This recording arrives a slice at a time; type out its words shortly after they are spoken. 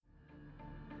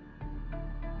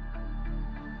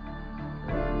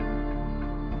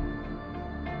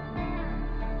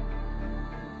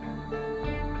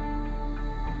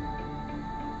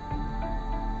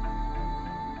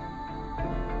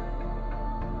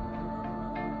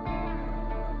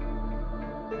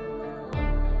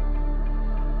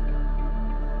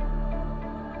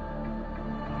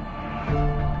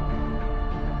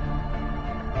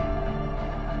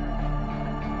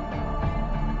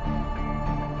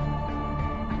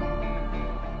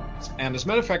And as a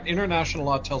matter of fact, international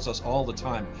law tells us all the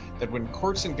time that when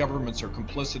courts and governments are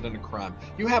complicit in a crime,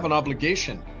 you have an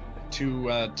obligation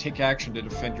to take action to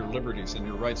defend your liberties and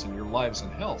your rights and your lives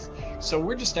and health. So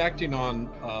we're just acting on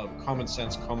common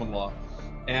sense, common law.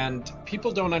 And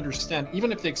people don't understand,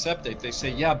 even if they accept it, they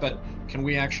say, yeah, but can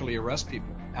we actually arrest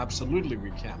people? Absolutely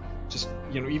we can. Just,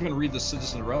 even read the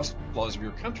citizen arrest laws of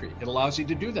your country. It allows you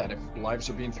to do that if lives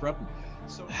are being threatened.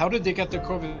 So how did they get the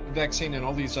COVID vaccine and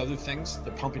all these other things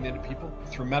they're pumping into people?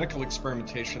 Through medical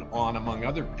experimentation on, among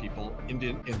other people,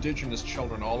 Indigenous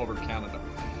children all over Canada.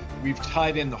 We've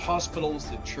tied in the hospitals,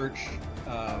 the church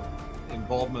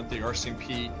involvement, the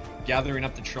RCMP, gathering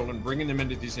up the children, bringing them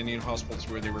into these Indian hospitals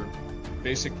where they were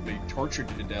basically tortured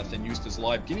to death and used as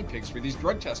live guinea pigs for these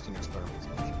drug testing experiments.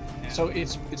 So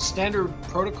it's standard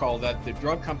protocol that the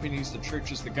drug companies, the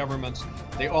churches, the governments,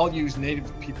 they all use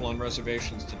Native people on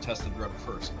reservations to test the drug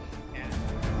first.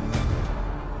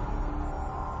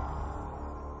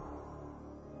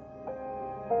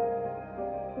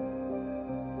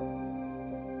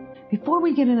 Before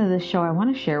we get into this show, I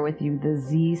want to share with you the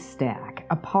Z-Stack,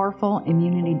 a powerful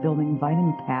immunity-building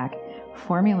vitamin pack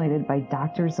formulated by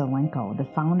Dr. Zelenko, the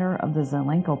founder of the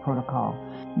Zelenko Protocol.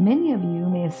 Many of you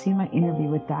may have seen my interview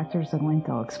with Dr.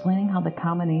 Zelenko explaining how the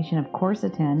combination of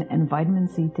quercetin and vitamin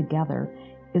C together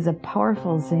is a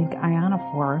powerful zinc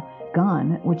ionophore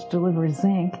gun which delivers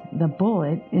zinc, the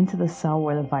bullet, into the cell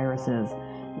where the virus is.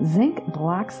 Zinc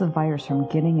blocks the virus from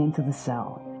getting into the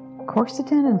cell.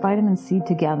 Quercetin and vitamin C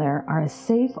together are a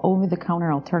safe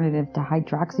over-the-counter alternative to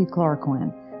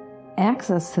hydroxychloroquine.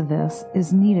 Access to this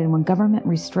is needed when government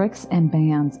restricts and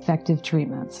bans effective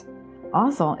treatments.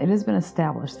 Also, it has been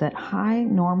established that high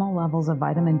normal levels of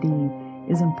vitamin D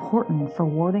is important for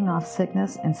warding off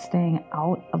sickness and staying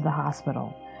out of the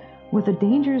hospital. With the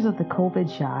dangers of the COVID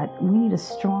shot, we need a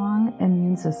strong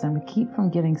immune system to keep from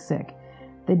getting sick.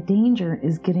 The danger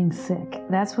is getting sick.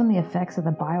 That's when the effects of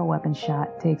the bioweapon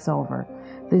shot takes over.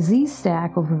 The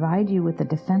Z-Stack will provide you with a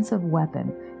defensive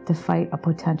weapon to fight a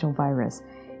potential virus.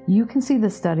 You can see the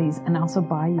studies and also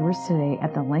buy yours today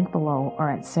at the link below or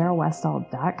at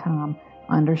sarahwestall.com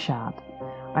under shop.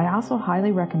 I also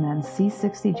highly recommend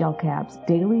C60 gel caps,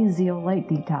 daily zeolite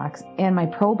detox, and my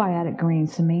probiotic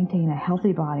greens to maintain a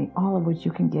healthy body, all of which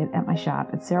you can get at my shop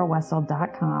at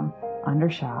sarahwestall.com under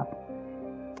shop.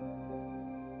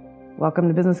 Welcome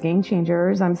to Business Game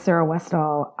Changers. I'm Sarah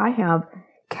Westall. I have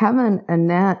Kevin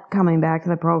Annett coming back to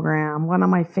the program, one of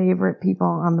my favorite people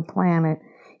on the planet.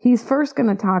 He's first going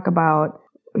to talk about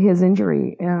his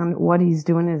injury and what he's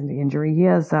doing in the injury. He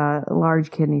has a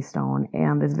large kidney stone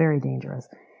and it's very dangerous.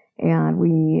 And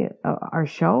our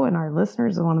show and our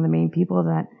listeners are one of the main people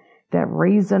that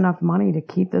raised enough money to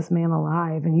keep this man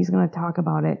alive. And he's going to talk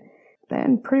about it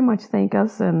and pretty much thank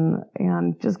us and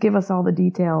just give us all the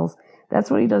details.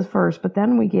 That's what he does first. But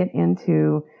then we get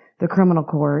into the criminal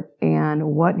court and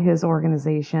what his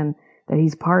organization that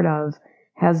he's part of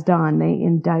has done. They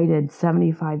indicted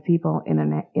 75 people in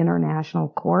an international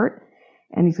court,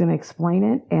 and he's going to explain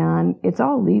it. And it's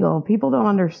all legal. People don't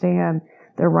understand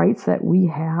the rights that we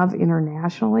have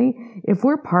internationally. If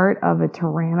we're part of a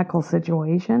tyrannical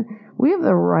situation, we have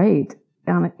the right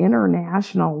on an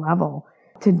international level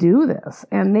to do this.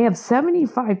 And they have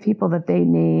 75 people that they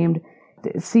named,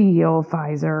 the CEO of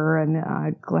Pfizer and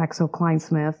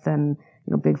GlaxoSmithKline and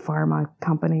big pharma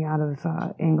company out of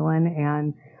England,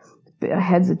 and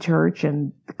heads of church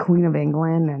and the Queen of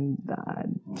England and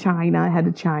head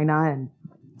of China. And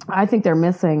I think they're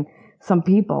missing some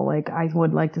people. Like, I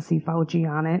would like to see Fauci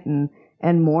on it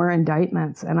and more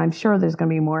indictments. And I'm sure there's going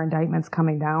to be more indictments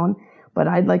coming down, but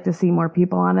I'd like to see more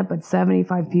people on it. But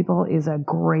 75 people is a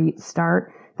great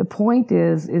start. The point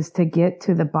is to get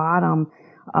to the bottom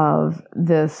of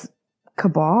this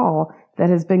cabal that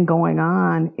has been going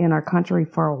on in our country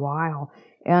for a while.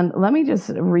 And let me just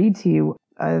read to you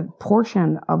a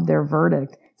portion of their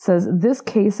verdict. It says, this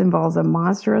case involves a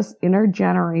monstrous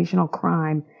intergenerational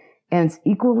crime and its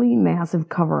equally massive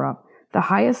cover-up. The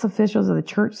highest officials of the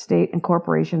church, state, and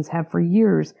corporations have for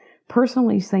years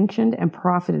personally sanctioned and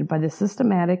profited by the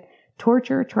systematic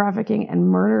torture, trafficking, and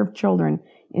murder of children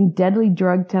in deadly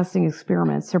drug testing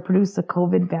experiments to produce the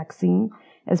COVID vaccine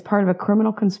as part of a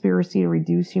criminal conspiracy to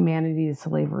reduce humanity to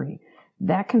slavery.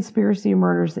 That conspiracy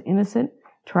murders the innocent,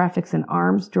 traffics in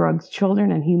arms, drugs,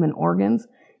 children, and human organs,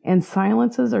 and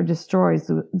silences or destroys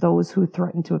those who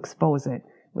threaten to expose it,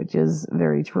 which is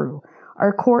very true.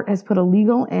 Our court has put a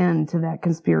legal end to that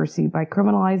conspiracy by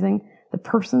criminalizing the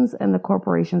persons and the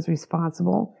corporations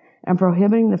responsible and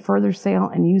prohibiting the further sale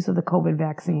and use of the COVID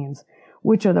vaccines,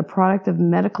 which are the product of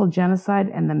medical genocide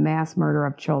and the mass murder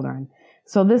of children.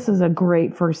 So this is a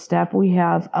great first step. We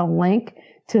have a link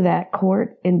to that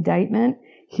court indictment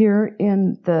here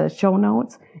in the show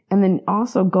notes. And then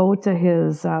also go to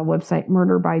his website,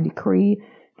 Murder by Decree,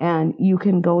 and you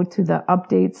can go to the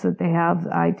updates that they have, the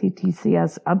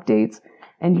ITTCS updates,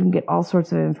 and you can get all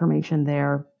sorts of information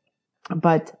there.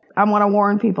 But I want to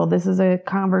warn people, this is a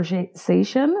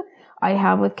conversation I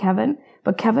have with Kevin,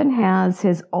 but Kevin has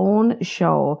his own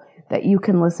show that you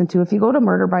can listen to. If you go to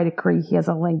Murder by Decree, he has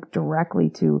a link directly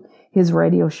to his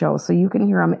radio show. So you can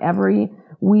hear him every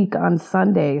week on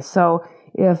Sunday. So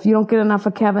if you don't get enough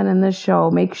of Kevin in this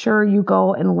show, make sure you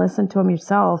go and listen to him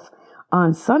yourself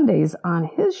on Sundays on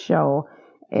his show,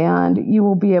 and you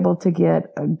will be able to get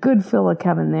a good fill of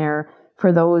Kevin there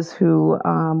for those who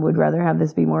would rather have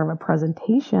this be more of a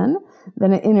presentation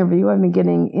than an interview. I've been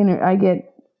getting,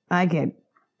 I get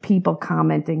people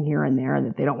commenting here and there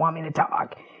that they don't want me to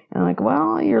talk. And I'm like,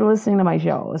 well, you're listening to my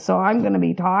show, so I'm going to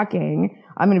be talking.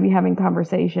 I'm going to be having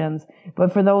conversations.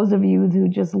 But for those of you who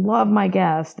just love my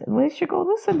guest, we should go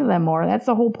listen to them more. That's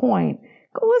the whole point.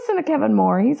 Go listen to Kevin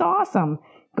Moore. He's awesome.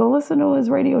 Go listen to his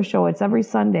radio show. It's every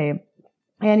Sunday.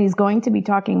 And he's going to be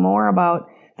talking more about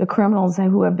the criminals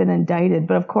who have been indicted.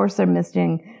 But of course, they're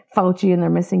missing Fauci and they're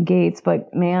missing Gates.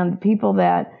 But man, the people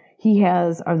that he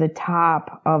has are the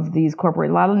top of these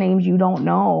corporate, a lot of names you don't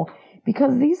know,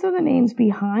 because these are the names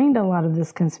behind a lot of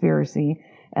this conspiracy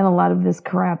and a lot of this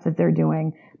crap that they're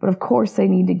doing. But of course, they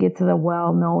need to get to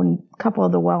the couple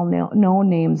of the well-known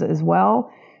names as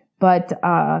well. But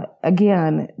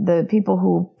again, the people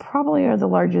who probably are the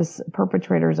largest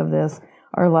perpetrators of this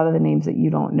are a lot of the names that you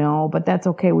don't know. But that's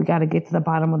okay. We got to get to the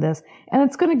bottom of this. And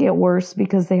it's going to get worse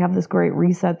because they have this great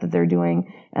reset that they're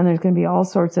doing. And there's going to be all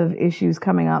sorts of issues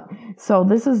coming up. So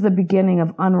this is the beginning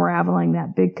of unraveling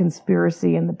that big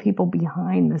conspiracy and the people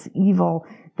behind this evil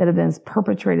that have been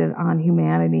perpetrated on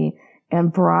humanity.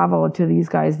 And bravo to these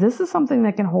guys. This is something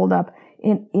that can hold up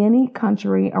in any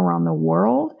country around the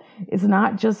world. It's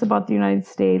not just about the United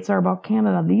States or about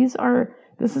Canada.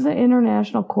 This is an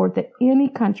international court that any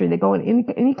country, they go in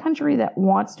any country that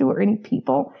wants to, or any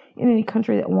people in any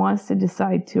country that wants to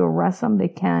decide to arrest them, they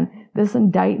can. This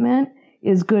indictment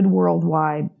is good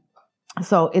worldwide.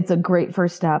 So it's a great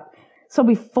first step. So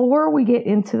before we get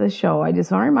into the show, I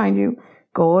just want to remind you,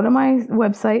 go to my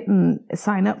website and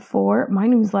sign up for my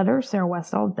newsletter,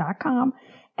 sarahwestall.com.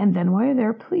 And then while you're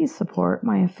there, please support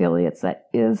my affiliates. That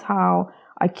is how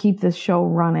I keep this show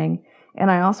running. And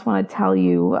I also want to tell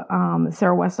you,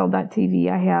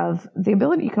 sarahwestall.tv, I have the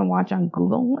ability, you can watch on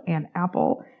Google and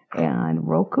Apple and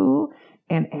Roku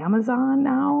and Amazon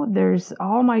now.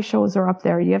 All my shows are up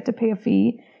there. You have to pay a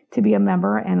fee to be a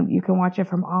member, and you can watch it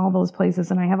from all those places.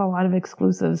 And I have a lot of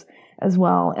exclusives as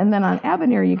well. And then on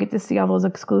Avenir, you get to see all those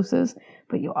exclusives,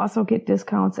 but you also get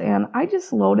discounts. And I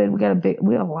just loaded,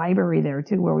 we have a library there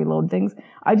too where we load things.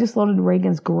 I just loaded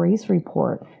Reagan's Grace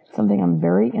Report, something I'm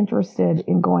very interested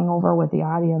in going over with the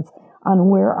audience on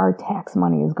where our tax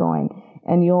money is going.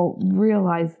 And you'll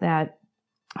realize that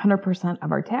 100%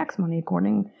 of our tax money,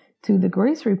 according to the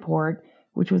Grace Report,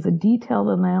 which was a detailed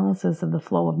analysis of the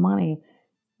flow of money,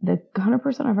 that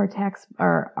 100% of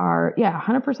our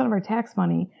 100% of our tax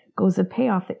money goes to pay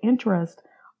off the interest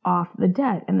off the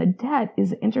debt. And the debt is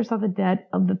the interest off the debt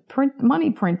of the money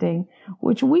printing,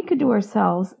 which we could do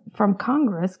ourselves from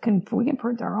Congress. We can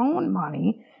print our own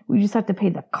money. We just have to pay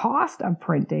the cost of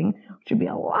printing, which would be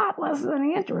a lot less than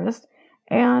the interest,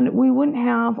 and we wouldn't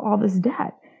have all this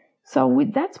debt. So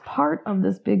that's part of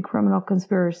this big criminal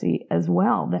conspiracy as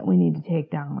well that we need to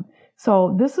take down.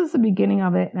 So this is the beginning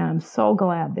of it, and I'm so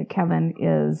glad that Kevin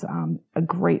is a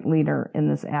great leader in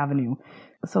this avenue.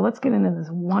 So let's get into this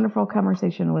wonderful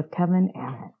conversation with Kevin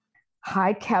Annett.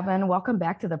 Hi, Kevin. Welcome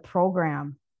back to the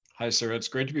program. Hi, Sarah. It's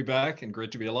great to be back and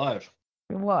great to be alive.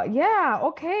 Well, yeah.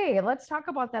 Okay. Let's talk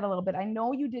about that a little bit. I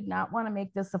know you did not want to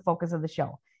make this the focus of the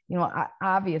show. You know,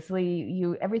 obviously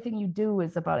everything you do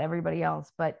is about everybody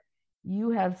else, but you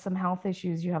have some health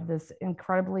issues. You have this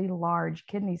incredibly large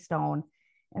kidney stone.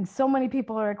 And so many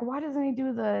people are like, why doesn't he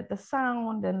do the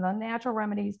sound and the natural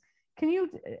remedies? Can you,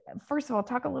 first of all,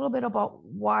 talk a little bit about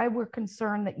why we're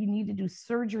concerned that you need to do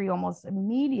surgery almost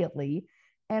immediately,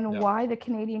 and why the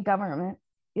Canadian government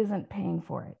isn't paying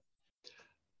for it?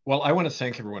 Well, I want to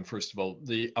thank everyone, first of all.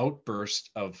 The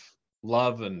outburst of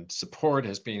love and support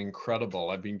has been incredible.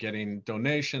 I've been getting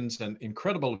donations and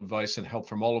incredible advice and help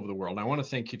from all over the world. And I want to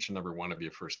thank each and every one of you,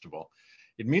 first of all.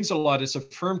 It means a lot. It's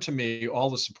affirmed to me all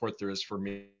the support there is for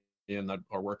me and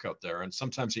our work out there. And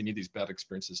sometimes you need these bad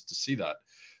experiences to see that.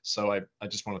 So I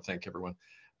just want to thank everyone.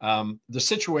 The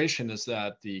situation is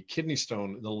that the kidney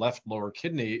stone, the left lower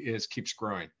kidney, keeps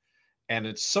growing. And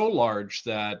it's so large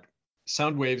that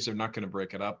sound waves are not going to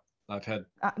break it up. I've had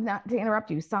Not to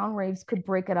interrupt you, sound waves could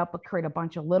break it up but create a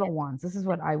bunch of little ones. This is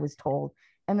what I was told.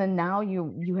 And then now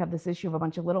you have this issue of a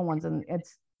bunch of little ones, and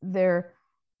it's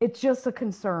just a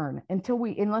concern until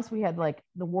unless we had like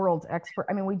the world's expert.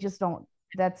 I mean, we just don't.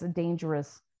 That's a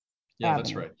dangerous Yeah,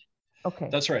 that's avenue. right. Okay.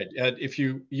 That's right. If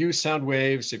you use sound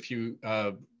waves, if you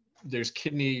there's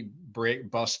kidney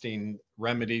break busting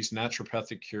remedies,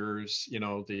 naturopathic cures,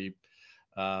 the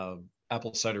uh,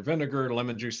 apple cider vinegar,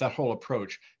 lemon juice, that whole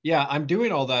approach. Yeah, I'm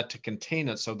doing all that to contain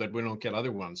it so that we don't get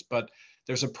other ones. But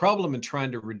there's a problem in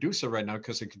trying to reduce it right now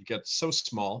because it could get so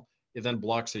small, it then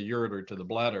blocks the ureter to the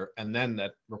bladder, and then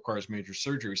that requires major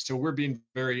surgery. So we're being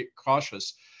very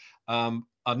cautious. A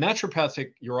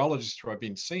naturopathic urologist who I've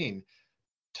been seeing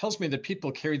tells me that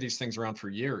people carry these things around for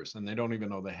years and they don't even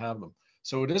know they have them.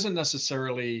 So it isn't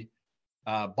necessarily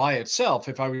by itself.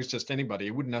 If I was just anybody,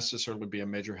 it wouldn't necessarily be a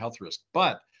major health risk.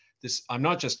 But I'm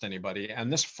not just anybody,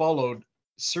 and this followed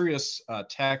serious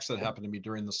attacks that happened to me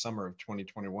during the summer of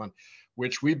 2021,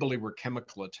 which we believe were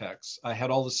chemical attacks. I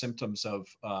had all the symptoms of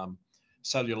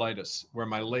cellulitis, where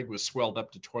my leg was swelled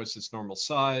up to twice its normal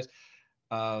size.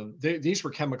 These were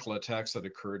chemical attacks that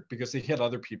occurred because they hit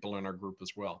other people in our group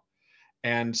as well.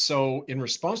 And so in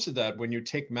response to that, when you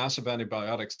take massive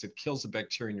antibiotics, it kills the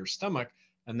bacteria in your stomach,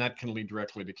 and that can lead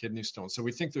directly to kidney stones. So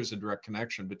we think there's a direct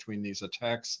connection between these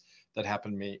attacks that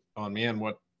happened on me and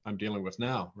what I'm dealing with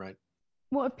now, right?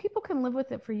 Well, if people can live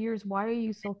with it for years, why are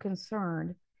you so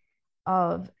concerned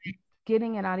of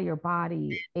getting it out of your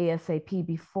body ASAP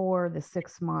before the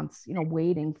 6 months,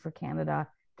 waiting for Canada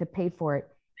to pay for it?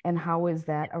 And how is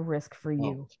that a risk for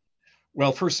you?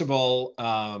 Well, first of all,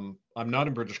 I'm not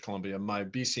in British Columbia. My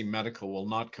BC Medical will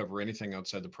not cover anything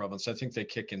outside the province. I think they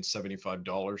kick in $75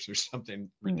 or something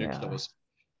ridiculous.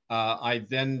 I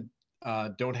then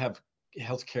don't have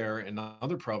healthcare in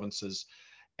other provinces.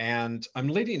 And I'm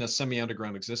leading a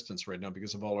semi-underground existence right now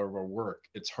because of all of our work.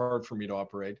 It's hard for me to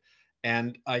operate.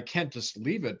 And I can't just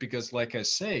leave it because, like I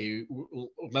say,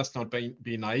 let's not be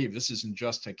naive. This isn't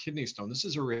just a kidney stone. This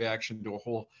is a reaction to a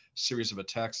whole series of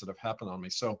attacks that have happened on me.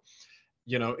 So,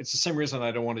 it's the same reason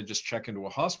I don't want to just check into a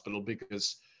hospital,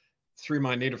 because 3 of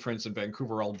my native friends in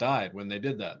Vancouver all died when they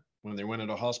did that. When they went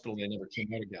into hospital, they never came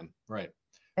out again. Right.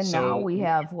 And so, now we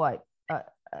have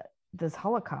this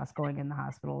Holocaust going in the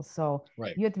hospitals. So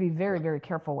right. You have to be very, very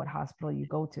careful what hospital you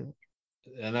go to.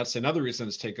 And that's another reason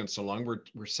it's taken so long.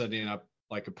 We're setting up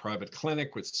like a private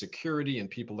clinic with security and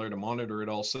people there to monitor it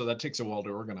all. So that takes a while to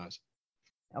organize.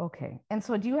 Okay. And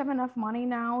so do you have enough money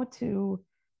now to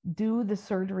do the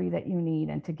surgery that you need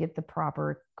and to get the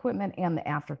proper equipment and the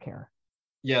aftercare?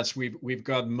 Yes, we've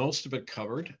got most of it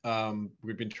covered.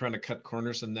 We've been trying to cut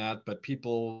corners in that, but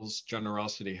people's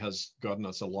generosity has gotten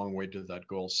us a long way to that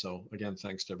goal. So again,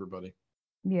 thanks to everybody.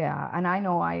 Yeah. And I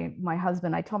know I told my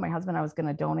husband I was going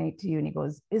to donate to you, and he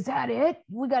goes, "Is that it?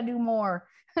 We got to do more."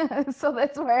 So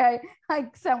that's why I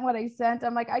sent what I sent.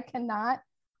 I'm like, I cannot.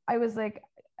 I was like,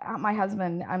 my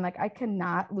husband, I'm like, I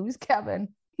cannot lose Kevin.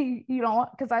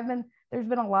 Because there's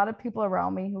been a lot of people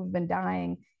around me who've been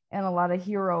dying and a lot of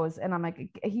heroes. And I'm like,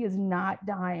 he is not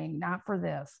dying, not for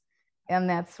this. And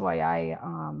that's why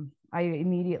I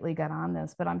immediately got on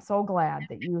this, but I'm so glad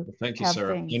that you thank you,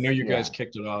 Sarah. I know you guys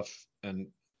kicked it off, and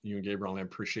you and Gabriel, and I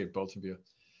appreciate both of you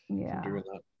for doing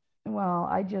that. Well,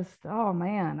 oh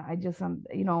man,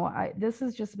 this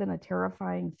has just been a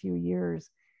terrifying few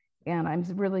years, and I'm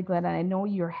really glad. And I know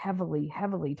you're heavily,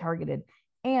 heavily targeted,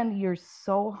 and you're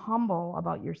so humble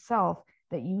about yourself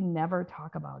that you never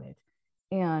talk about it.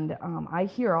 And I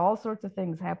hear all sorts of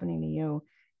things happening to you,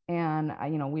 and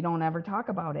we don't ever talk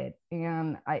about it.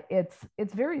 And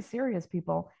it's very serious,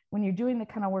 people, when you're doing the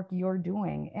kind of work you're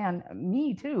doing, and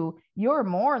me too. You're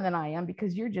more than I am,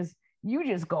 because you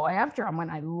just go after them, and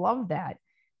I love that.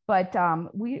 But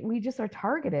we just are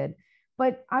targeted.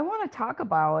 But I want to talk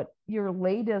about your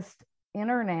latest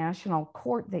international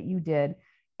court that you did.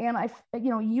 And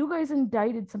you guys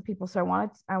indicted some people. So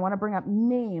I want to bring up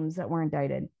names that were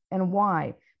indicted and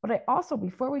why. But I also,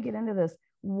 before we get into this,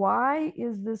 why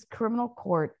is this criminal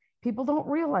court? People don't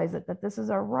realize that this is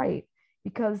our right,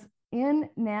 because in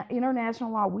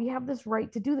international law, we have this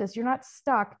right to do this. You're not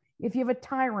stuck. If you have a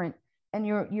tyrant and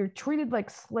you're treated like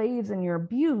slaves and you're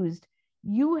abused,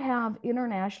 you have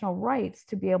international rights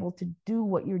to be able to do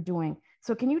what you're doing.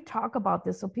 So can you talk about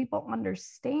this so people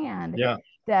understand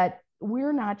that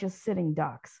we're not just sitting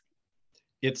ducks?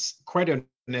 It's quite an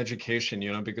education,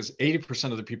 because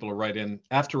 80% of the people are right in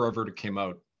after our verdict came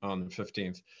out on the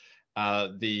 15th.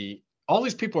 All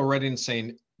these people are writing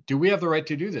saying do we have the right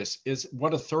to do this? Is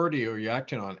what authority are you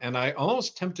acting on? And I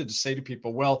almost tempted to say to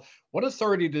people, well, what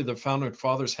authority did the founding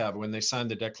fathers have when they signed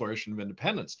the Declaration of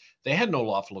Independence? They had no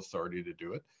lawful authority to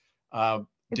do it.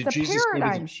 It's Did a Jesus go to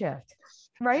paradigm shift,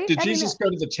 right? did I mean, Jesus go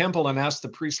to the temple and ask the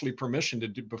priestly permission to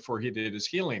do before he did his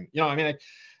healing? I mean,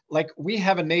 like we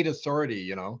have innate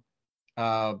authority,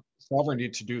 sovereignty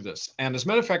to do this. And as a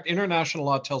matter of fact, international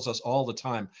law tells us all the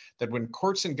time that when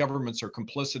courts and governments are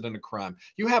complicit in a crime,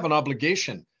 you have an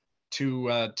obligation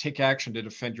to take action to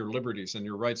defend your liberties and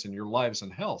your rights and your lives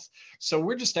and health. So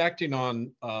we're just acting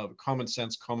on common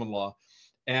sense, common law.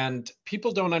 And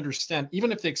people don't understand,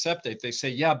 even if they accept it, they say,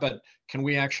 yeah, but can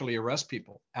we actually arrest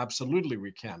people? Absolutely,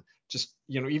 we can. Just,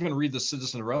 even read the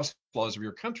citizen arrest laws of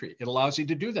your country. It allows you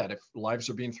to do that if lives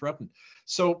are being threatened.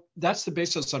 So that's the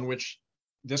basis on which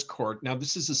this court, now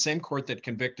this is the same court that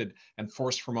convicted and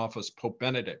forced from office Pope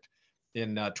Benedict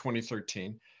in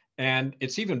 2013. And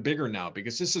it's even bigger now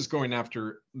because this is going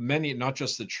after many, not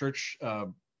just the church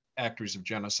actors of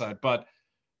genocide, but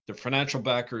the financial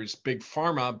backers, big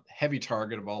pharma, heavy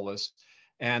target of all this,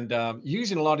 and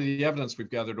using a lot of the evidence we've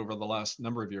gathered over the last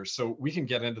number of years. So we can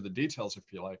get into the details if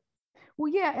you like.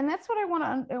 well, yeah, and that's what I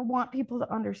want people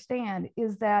to understand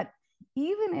is that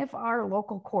even if our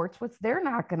local courts, which they're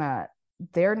not gonna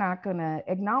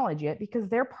acknowledge it because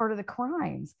they're part of the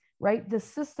crimes, right? The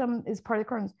system is part of the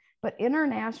crimes, but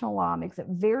international law makes it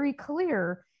very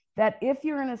clear that if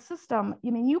you're in a system, I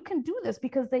mean, you can do this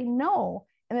because they know,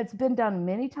 and it's been done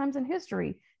many times in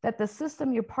history, that the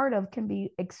system you're part of can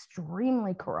be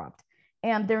extremely corrupt,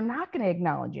 and they're not going to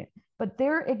acknowledge it. But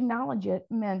their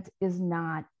acknowledgement is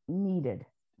not needed.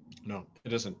 No,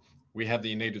 it isn't. We have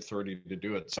the innate authority to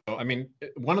do it. So, I mean,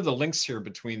 one of the links here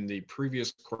between the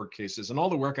previous court cases and all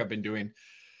the work I've been doing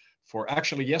for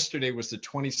actually yesterday was the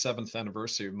 27th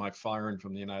anniversary of my firing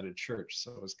from the United Church.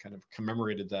 So it was kind of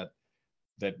commemorated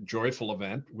that joyful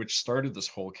event, which started this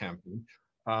whole campaign.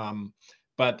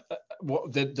 But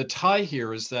the tie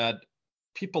here is that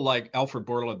people like Alfred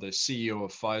Bourla, the CEO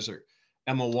of Pfizer,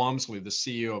 Emma Walmsley, the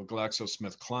CEO of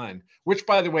GlaxoSmithKline, which,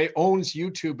 by the way, owns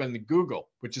YouTube and the Google,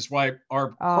 which is why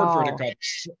our court verdict got,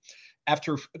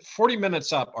 after 40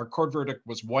 minutes up, our court verdict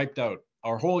was wiped out.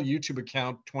 Our whole YouTube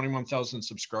account, 21,000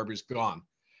 subscribers, gone.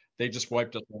 They just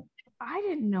wiped us out. I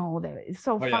didn't know that.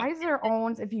 So Yeah. Pfizer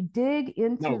owns, if you dig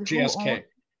into No, GSK.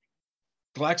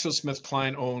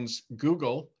 GlaxoSmithKline owns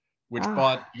Google, which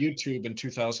bought YouTube in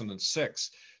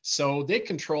 2006. So they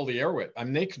control the airway. I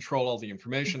mean, they control all the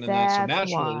information. And then so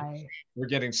naturally, we're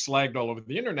getting slagged all over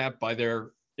the internet by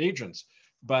their agents.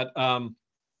 But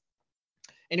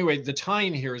anyway, the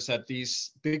tie-in here is that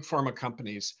these big pharma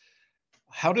companies,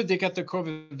 how did they get the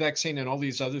COVID vaccine and all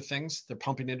these other things they're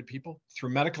pumping into people? Through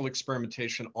medical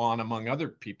experimentation on, among other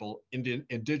people,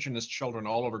 Indigenous children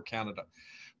all over Canada.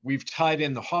 We've tied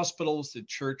in the hospitals, the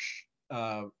church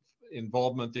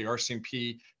involvement, the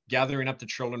RCMP, gathering up the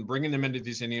children, bringing them into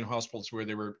these Indian hospitals where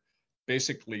they were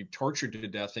basically tortured to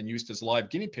death and used as live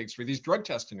guinea pigs for these drug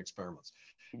testing experiments.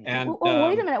 And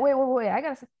wait a minute, wait. I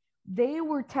gotta say, they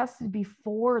were tested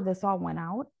before this all went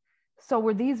out. So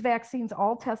were these vaccines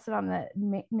all tested on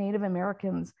the Native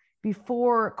Americans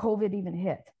before COVID even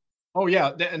hit? Oh, yeah.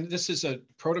 And this is a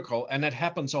protocol, and that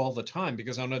happens all the time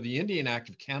because under the Indian Act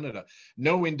of Canada,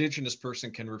 no Indigenous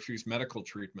person can refuse medical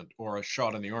treatment or a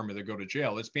shot in the arm or they go to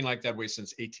jail. It's been like that way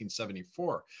since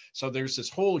 1874. So there's this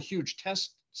whole huge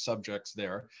test subjects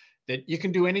there that you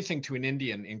can do anything to an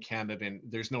Indian in Canada and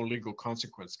there's no legal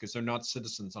consequence because they're not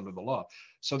citizens under the law.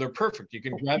 So they're perfect. You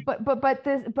can grab.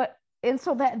 And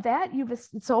so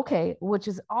it's okay, which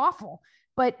is awful.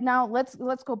 But now let's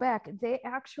go back. They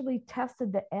actually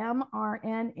tested the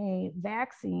mRNA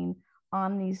vaccine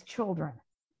on these children.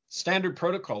 Standard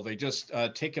protocol. They just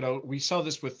take it out. We saw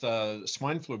this with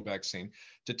swine flu vaccine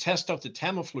to test out the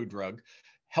Tamiflu drug.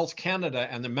 Health Canada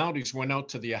and the Mounties went out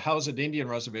to the Ahousaht Indian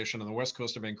Reservation on the west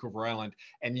coast of Vancouver Island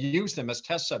and used them as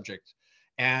test subjects.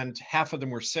 And half of them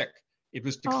were sick. It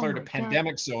was declared a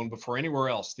pandemic zone before anywhere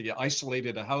else, the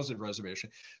isolated Ahousaht Reservation.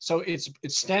 So it's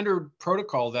standard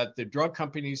protocol that the drug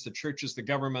companies, the churches, the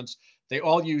governments, they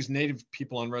all use Native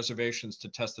people on reservations to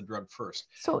test the drug first.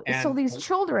 So these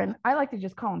children, I like to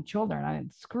just call them children. I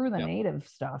mean, screw the Native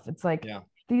stuff. It's like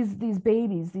these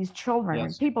babies, these children.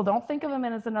 Yes. People don't think of them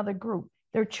as another group.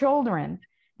 They're children.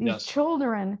 These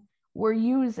children were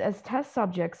used as test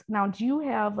subjects. Now, do you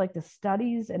have like the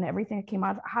studies and everything that came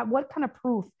out? What kind of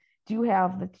proof do you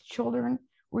have that the children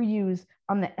were used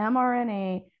on the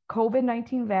mRNA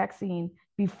COVID-19 vaccine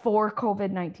before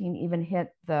COVID-19 even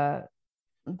hit the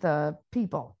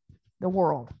people, the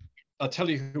world? I'll tell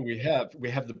you who we have. We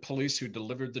have the police who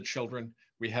delivered the children.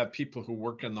 We have people who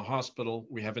worked in the hospital.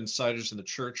 We have insiders in the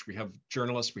church. We have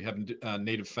journalists. We have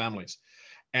Native families.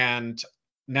 And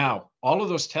now all of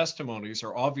those testimonies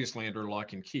are obviously under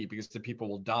lock and key because the people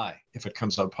will die if it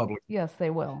comes out public. Yes,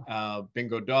 they will.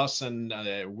 Bingo Dawson,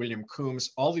 William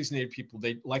Coombs, all these Native people,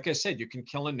 they, like I said, you can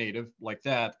kill a Native like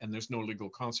that and there's no legal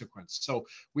consequence. So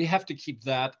we have to keep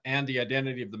that and the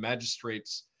identity of the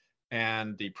magistrates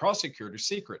and the prosecutor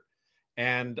secret.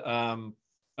 And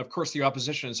of course, the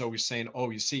opposition is always saying, oh,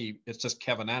 you see, it's just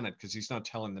Kevin Annett because he's not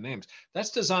telling the names.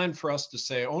 That's designed for us to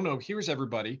say, oh, no, here's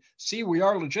everybody. See, we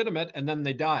are legitimate. And then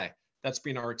they die. That's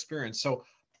been our experience. So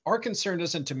our concern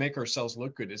isn't to make ourselves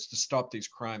look good. It's to stop these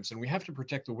crimes. And we have to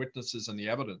protect the witnesses and the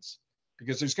evidence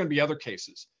because there's going to be other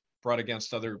cases brought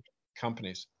against other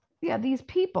companies. Yeah, these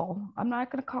people, I'm not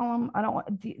going to call them, I don't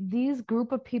want these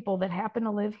group of people that happen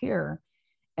to live here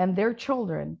and their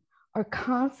children are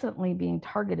constantly being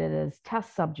targeted as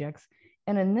test subjects.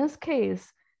 And in this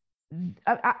case,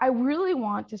 I really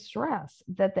want to stress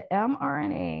that the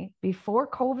mRNA, before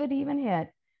COVID even hit,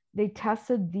 they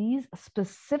tested these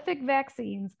specific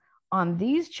vaccines on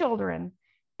these children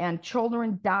and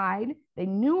children died. They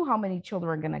knew how many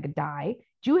children are going to die.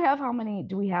 Do we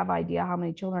have idea how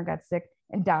many children got sick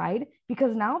and died?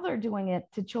 Because now they're doing it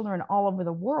to children all over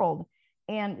the world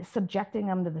and subjecting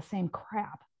them to the same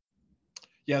crap.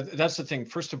 Yeah, that's the thing.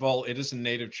 First of all, it isn't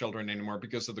Native children anymore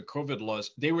because of the COVID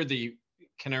laws. They were the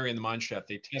canary in the mine shaft.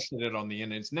 They tested it on the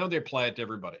Indians. Now they apply it to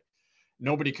everybody.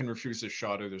 Nobody can refuse a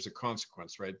shot or there's a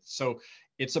consequence, right? So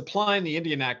it's applying the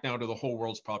Indian Act now to the whole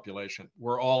world's population.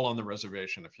 We're all on the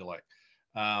reservation, if you like.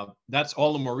 That's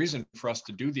all the more reason for us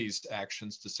to do these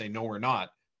actions, to say, no, we're not.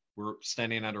 We're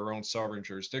standing at our own sovereign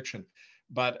jurisdiction.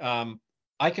 But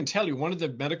I can tell you, one of the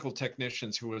medical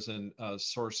technicians who was a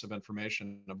source of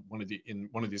information of in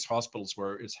one of these hospitals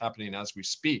where it's happening as we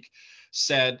speak,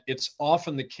 said it's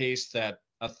often the case that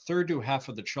a third to half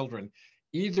of the children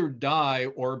either die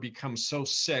or become so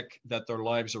sick that their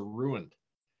lives are ruined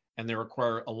and they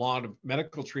require a lot of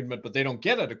medical treatment, but they don't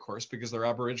get it, of course, because they're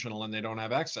Aboriginal and they don't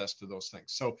have access to those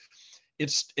things. So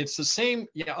it's the same,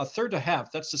 yeah, a third to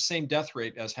half, that's the same death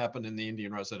rate as happened in the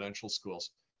Indian residential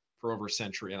schools for over a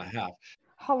century and a half.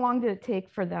 How long did it take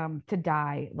for them to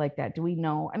die like that? Do we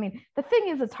know? I mean, the thing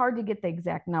is, it's hard to get the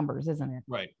exact numbers, isn't it?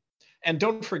 Right. And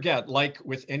don't forget, like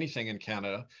with anything in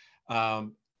Canada,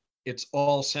 it's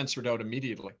all censored out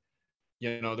immediately.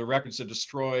 You know, the records are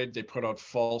destroyed. They put out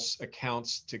false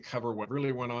accounts to cover what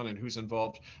really went on and who's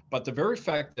involved. But the very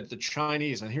fact that the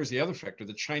Chinese, and here's the other factor,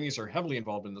 the Chinese are heavily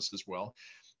involved in this as well,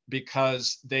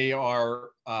 because they are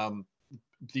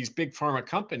these big pharma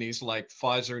companies like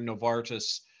Pfizer,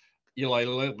 Novartis, Eli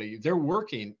Lilly, they're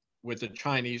working with the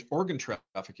Chinese organ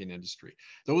trafficking industry.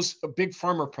 Those big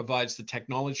pharma provides the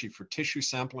technology for tissue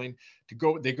sampling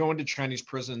they go into Chinese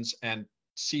prisons and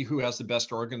see who has the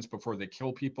best organs before they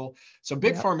kill people. So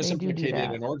big pharma is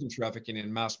implicated in organ trafficking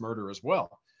and mass murder as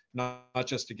well, not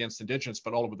just against Indigenous,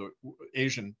 but all over the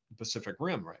Asian Pacific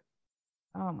Rim, right?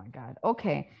 Oh my God.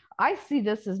 Okay. I see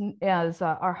this as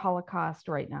our Holocaust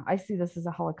right now. I see this as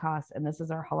a Holocaust, and this is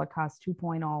our Holocaust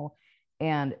 2.0.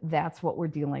 And that's what we're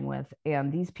dealing with.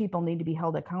 And these people need to be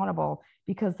held accountable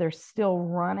because they're still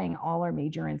running all our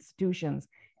major institutions.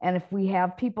 And if we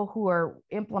have people who are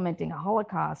implementing a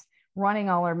Holocaust, running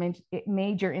all our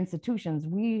major institutions,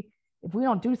 if we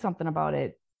don't do something about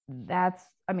it,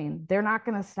 they're not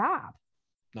going to stop.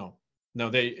 No,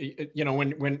 they,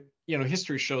 when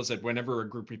history shows that whenever a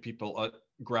group of people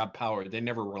grab power, they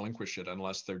never relinquish it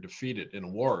unless they're defeated in a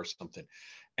war or something.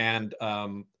 And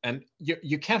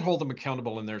you can't hold them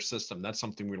accountable in their system. That's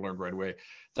something we learned right away.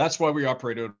 That's why we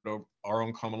operate out of our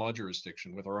own common law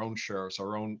jurisdiction with our own sheriffs,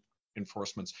 our own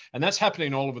enforcements. And that's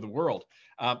happening all over the world.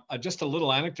 Just a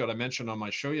little anecdote I mentioned on my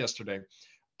show yesterday.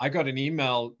 I got an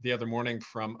email the other morning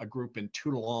from a group in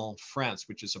Toulon, France,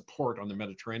 which is a port on the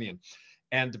Mediterranean.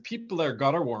 And the people there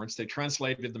got our warrants. They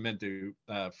translated them into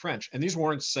French. And these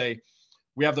warrants say,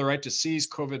 we have the right to seize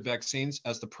COVID vaccines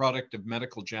as the product of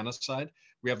medical genocide.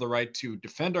 We have the right to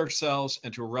defend ourselves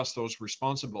and to arrest those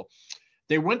responsible.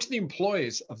 They went to the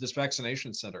employees of this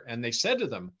vaccination center and they said to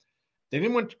them, they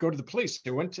didn't want to go to the police.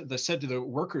 They said to the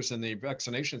workers in the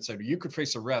vaccination center, you could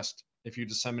face arrest if you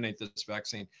disseminate this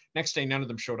vaccine. Next day, none of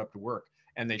them showed up to work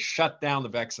and they shut down the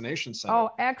vaccination center. Oh,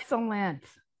 excellent.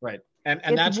 Right. And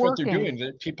that's working. What they're doing.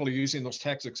 The people are using those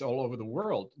tactics all over the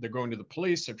world. They're going to the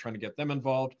police. They're trying to get them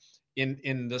involved.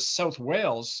 In the South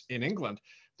Wales in England,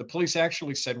 the police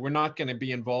actually said, we're not going to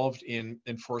be involved in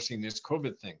enforcing these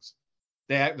COVID things.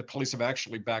 The police have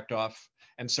actually backed off.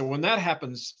 And so when that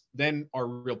happens, then our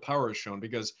real power is shown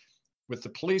because with the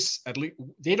police, at least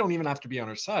they don't even have to be on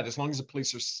our side. As long as the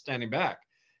police are standing back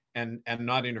and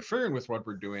not interfering with what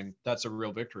we're doing, that's a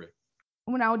real victory.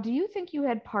 Now, do you think you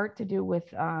had part to do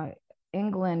with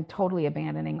England totally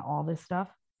abandoning all this stuff?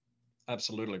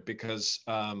 Absolutely, because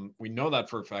we know that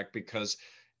for a fact because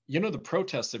the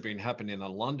protests have been happening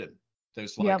in London.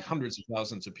 There's like Yep. hundreds of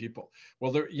thousands of people.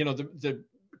 Well, the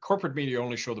corporate media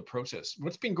only show the protests.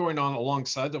 What's been going on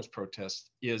alongside those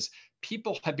protests is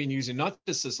people have been using not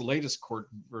just this latest court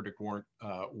verdict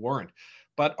warrant,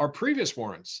 but our previous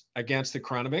warrants against the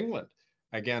Crown of England,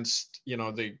 against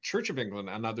the Church of England,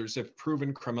 and others have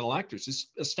proven criminal actors. It's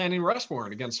a standing arrest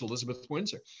warrant against Elizabeth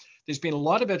Windsor. There's been a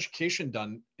lot of education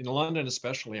done in London,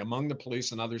 especially among the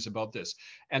police and others about this.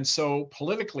 And so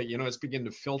politically, it's beginning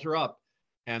to filter up.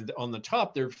 And on the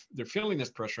top, they're feeling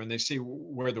this pressure and they see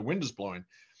where the wind is blowing.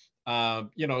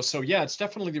 So yeah, it's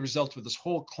definitely the result of this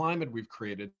whole climate we've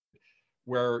created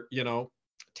where,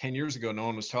 10 years ago, no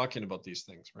one was talking about these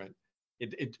things, right?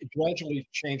 It gradually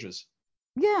changes.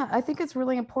 Yeah, I think it's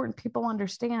really important people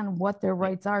understand what their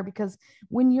rights are, because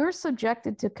when you're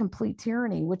subjected to complete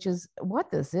tyranny, which is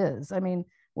what this is, I mean,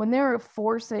 when they're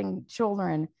forcing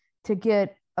children to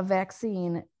get a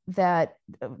vaccine that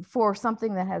for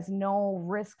something that has no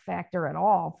risk factor at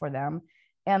all for them,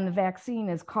 and the vaccine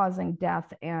is causing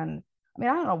death. And I mean,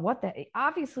 I don't know what that,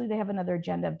 obviously they have another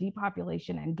agenda of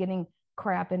depopulation and getting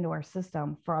crap into our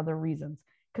system for other reasons,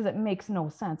 because it makes no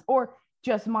sense. Or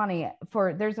just money.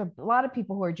 For there's a lot of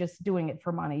people who are just doing it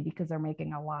for money because they're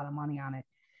making a lot of money on it.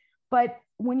 But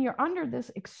when you're under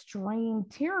this extreme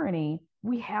tyranny,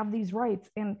 we have these rights.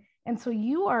 And so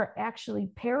you are actually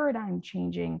paradigm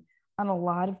changing on a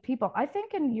lot of people. I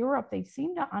think in Europe they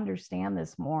seem to understand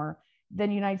this more than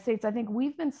the United States. I think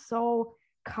we've been so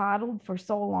coddled for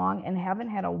so long and haven't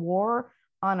had a war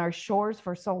on our shores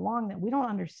for so long that we don't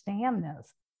understand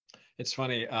this. It's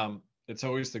funny. It's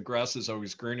always the grass is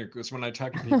always greener, because when I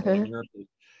talk to people in Europe,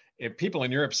 if people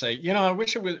in Europe say, I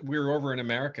wish we were over in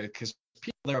America, because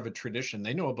people there have a tradition.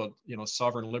 They know about,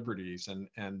 sovereign liberties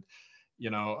and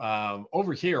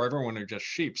over here, everyone are just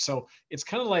sheep. So it's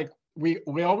kind of like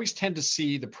we always tend to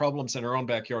see the problems in our own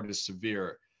backyard as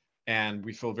severe, and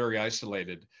we feel very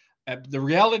isolated. The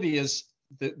reality is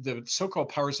the so-called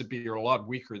powers that be are a lot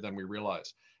weaker than we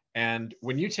realize. And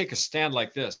when you take a stand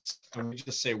like this, and we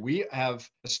just say we have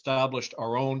established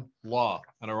our own law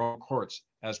and our own courts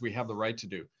as we have the right to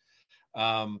do,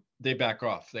 they back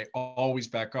off. They always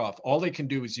back off. All they can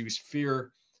do is use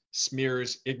fear,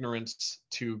 smears, ignorance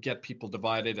to get people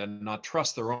divided and not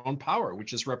trust their own power,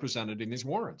 which is represented in these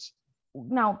warrants.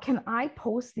 Now, can I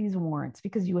post these warrants?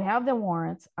 Because you have the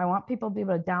warrants. I want people to be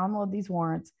able to download these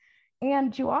warrants.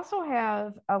 And you also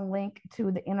have a link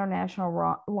to the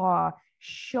international law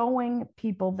showing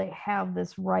people they have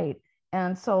this right.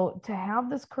 And so to have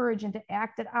this courage and to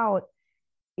act it out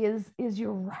is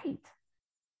your right.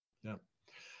 Yeah.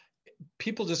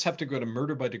 People just have to go to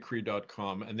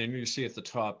murderbydecree.com, and then you see at the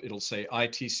top, it'll say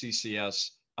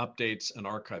ITCCS updates and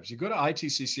archives. You go to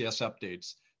ITCCS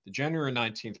updates, the January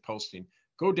 19th posting,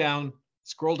 go down,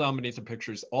 scroll down beneath the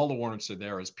pictures. All the warrants are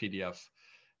there as PDF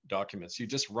documents. You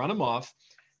just run them off.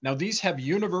 Now, these have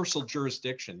universal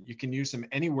jurisdiction. You can use them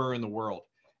anywhere in the world.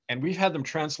 And we've had them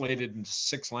translated into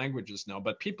 6 languages now,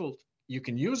 but you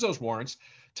can use those warrants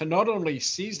to not only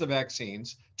seize the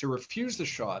vaccines, to refuse the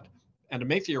shot, and to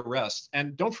make the arrest.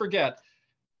 And don't forget,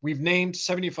 we've named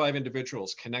 75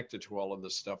 individuals connected to all of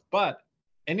this stuff, but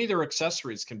any of their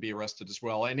accessories can be arrested as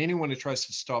well. And anyone who tries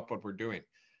to stop what we're doing,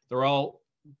 they're all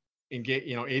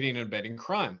aiding and abetting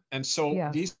crime. And so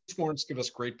Yes. These warrants give us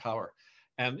great power.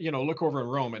 And, look over in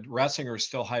Rome, and Ratzinger is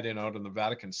still hiding out in the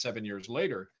Vatican 7 years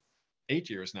later, 8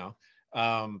 years now,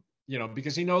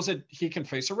 because he knows that he can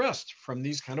face arrest from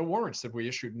these kind of warrants that we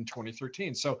issued in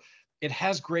 2013. So it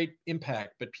has great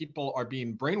impact, but people are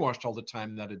being brainwashed all the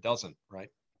time that it doesn't, right?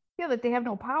 Yeah, that they have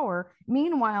no power.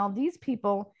 Meanwhile, these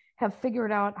people have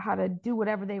figured out how to do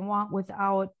whatever they want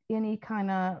without any kind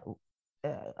of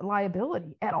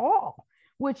liability at all,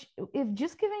 which, if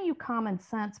just giving you common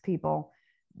sense, people,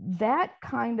 that's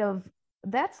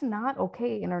not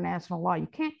okay. International law, you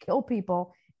can't kill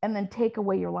people and then take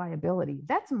away your liability.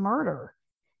 That's murder.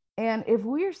 And if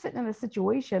we're sitting in a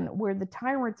situation where the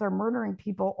tyrants are murdering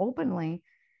people openly,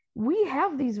 we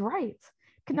have these rights.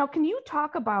 Now, can you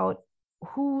talk about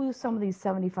who some of these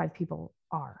 75 people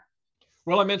are?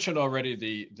 Well, I mentioned already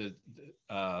the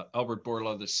Albert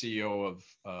Bourla, the CEO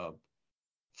of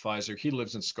Pfizer. He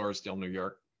lives in Scarsdale, New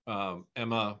York.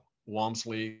 Emma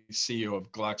Walmsley, CEO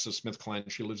of GlaxoSmithKline.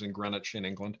 She lives in Greenwich in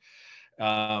England.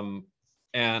 I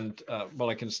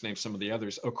can just name some of the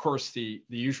others. Of course, the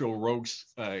usual rogues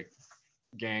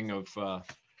gang of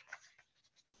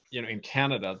in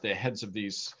Canada, the heads of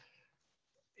these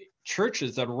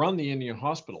churches that run the Indian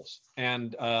hospitals.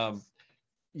 And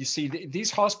you see,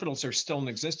 these hospitals are still in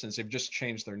existence. They've just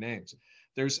changed their names.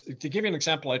 To give you an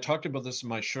example, I talked about this in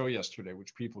my show yesterday,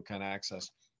 which people can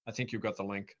access. I think you've got the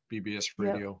link,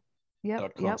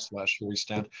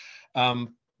 bbsradio.com/where-we-stand.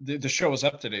 The show is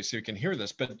up today, so you can hear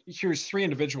this. But here's 3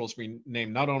 individuals we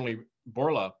named, not only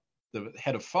Bourla, the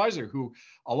head of Pfizer, who,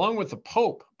 along with the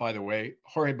Pope, by the way,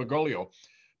 Jorge Bergoglio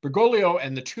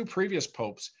and the 2 previous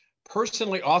popes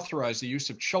personally authorized the use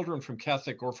of children from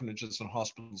Catholic orphanages and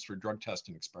hospitals for drug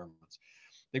testing experiments.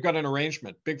 They've got an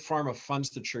arrangement. Big Pharma funds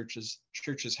the churches.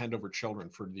 Churches hand over children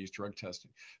for these drug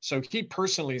testing. So he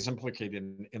personally is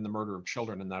implicated in the murder of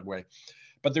children in that way.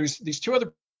 But there's these 2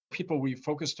 other people we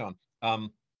focused on.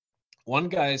 One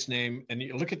guy's name, and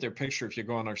you look at their picture if you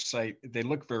go on our site, they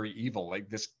look very evil. Like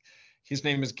this, his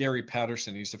name is Gary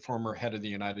Patterson. He's the former head of the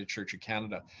United Church of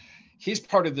Canada. He's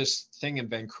part of this thing in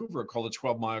Vancouver called the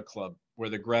 12 Mile Club, where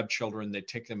they grab children, they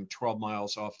take them 12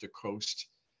 miles off the coast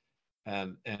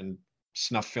and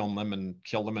snuff film them and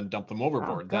kill them and dump them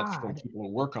overboard. That's from people who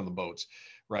work on the boats,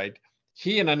 right?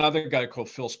 He and another guy called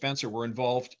Phil Spencer were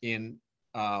involved in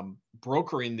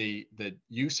brokering the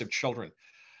use of children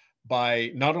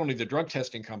by not only the drug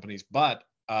testing companies, but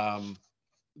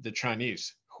the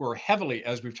Chinese, who are heavily,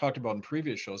 as we've talked about in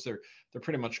previous shows, they're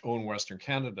pretty much own Western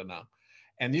Canada now.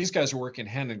 And these guys are working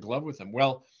hand in glove with them.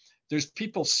 Well, there's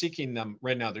people seeking them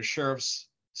right now. There's sheriffs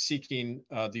seeking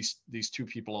these 2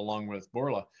 people along with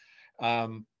Bourla,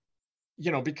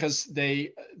 because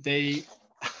they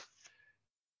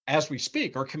as we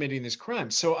speak, are committing these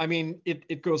crimes. So, I mean,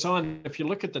 it goes on. If you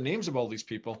look at the names of all these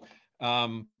people,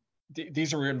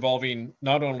 these are involving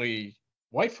not only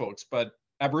white folks, but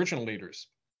Aboriginal leaders,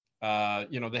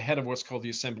 the head of what's called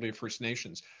the Assembly of First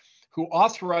Nations, who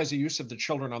authorize the use of the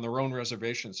children on their own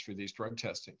reservations for these drug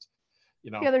testings.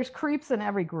 Yeah, there's creeps in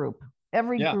every group.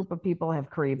 Every group of people have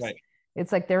creeps. Right.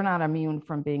 It's like they're not immune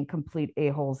from being complete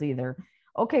a-holes either.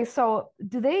 Okay, so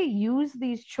do they use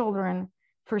these children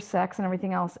for sex and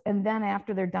everything else, and then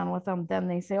after they're done with them, then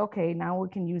they say, okay, now we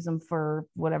can use them for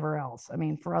whatever else? I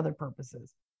mean, for other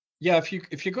purposes. Yeah, if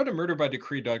you go to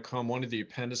murderbydecree.com, one of the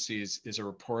appendices is a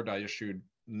report I issued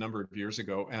a number of years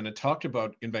ago, and it talked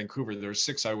about, in Vancouver, there's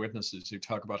 6 eyewitnesses who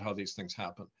talk about how these things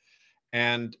happen.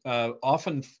 And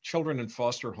often children in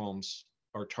foster homes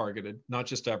are targeted, not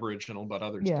just Aboriginal, but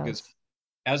others, because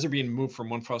as they're being moved from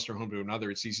one foster home to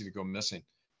another, it's easy to go missing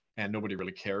and nobody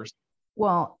really cares.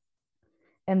 Well,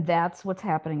 and that's what's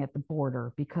happening at the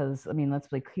border, because, I mean, let's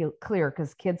be clear,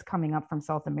 because kids coming up from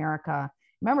South America,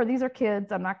 remember, these are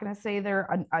kids. I'm not going to say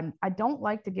I don't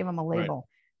like to give them a label. Right.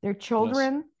 They're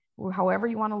children, however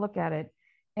you want to look at it.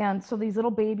 And so these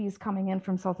little babies coming in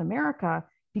from South America,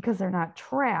 because they're not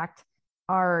tracked,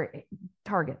 are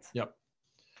targets. Yep.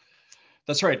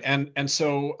 That's right. And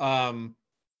so,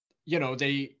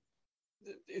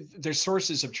 there's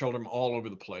sources of children all over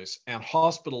the place, and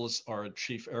hospitals are a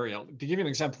chief area. To give you an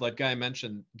example, that guy I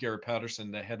mentioned, Gary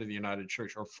Patterson, the head of the United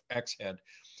Church, or ex-head,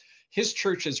 his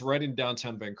church is right in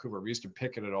downtown Vancouver. We used to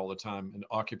picket it all the time and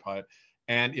occupy it.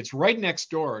 And it's right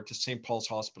next door to St. Paul's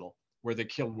Hospital, where they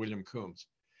killed William Coombs.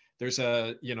 There's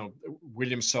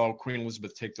William saw Queen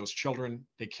Elizabeth take those children.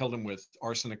 They killed him with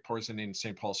arsenic poisoning in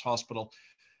St. Paul's Hospital,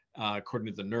 according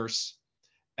to the nurse.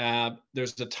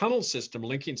 There's a tunnel system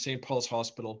linking St. Paul's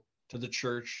Hospital to the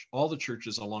church, all the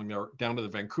churches along there, down to the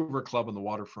Vancouver Club and the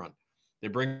waterfront. They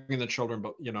bring in the children,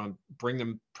 but bring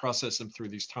them, process them through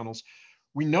these tunnels.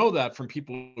 We know that from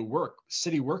people who work,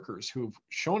 city workers who've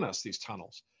shown us these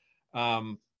tunnels.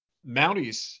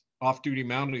 Mounties, off-duty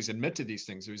Mounties, admit to these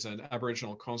things. There's an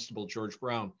Aboriginal constable, George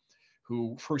Brown,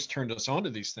 who first turned us on to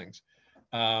these things.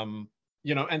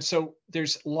 And so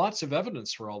there's lots of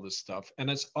evidence for all this stuff, and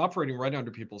it's operating right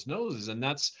under people's noses. And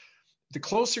that's, the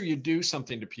closer you do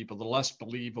something to people, the less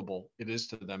believable it is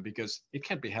to them, because it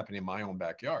can't be happening in my own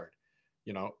backyard.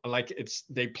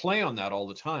 They play on that all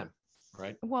the time,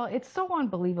 right? Well, it's so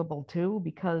unbelievable too,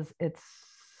 because it's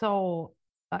so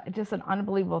just an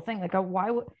unbelievable thing. Like,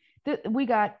 why would we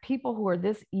got people who are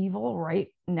this evil right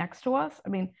next to us? I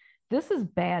mean, this is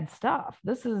bad stuff.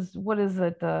 This is, what is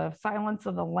it? The Silence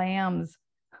of the Lambs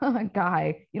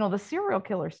guy, the serial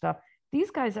killer stuff.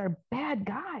 These guys are bad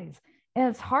guys. And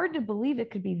it's hard to believe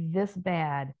it could be this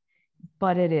bad,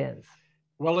 but it is.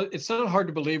 Well, it's not hard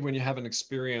to believe when you have an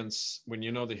experience, when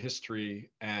you know the history,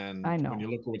 and when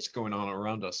you look at what's going on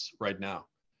around us right now.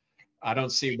 I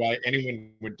don't see why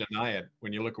anyone would deny it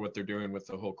when you look at what they're doing with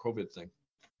the whole COVID thing.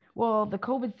 Well, the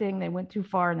COVID thing, they went too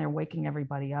far and they're waking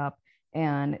everybody up,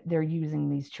 and they're using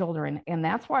these children. And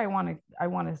that's why I want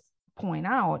to point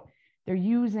out They're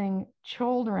using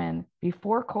children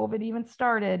before COVID even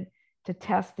started to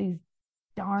test these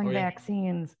darn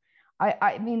vaccines.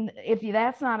 I mean, if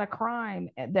that's not a crime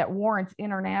that warrants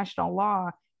international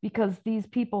law, because these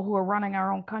people who are running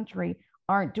our own country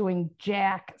aren't doing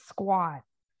jack squat.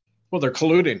 Well, they're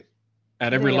colluding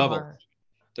at every level. Are.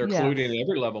 They're colluding at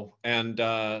every level, and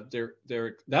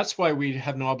they're. That's why we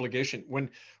have no obligation when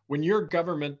your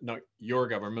government, not your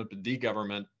government, but the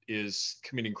government is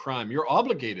committing crime. You're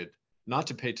obligated not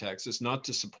to pay taxes, not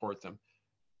to support them,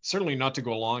 certainly not to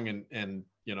go along and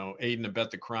aid and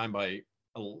abet the crime by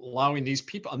allowing these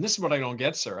people. And this is what I don't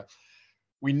get, Sarah.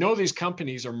 We know these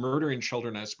companies are murdering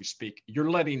children as we speak. You're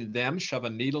letting them shove a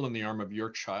needle in the arm of your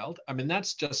child. I mean,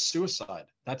 that's just suicide.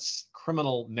 That's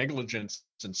criminal negligence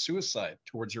and suicide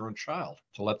towards your own child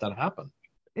to let that happen.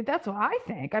 That's what I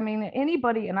think. I mean,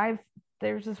 anybody, and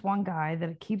there's this one guy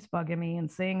that keeps bugging me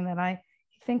and saying that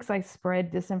he thinks I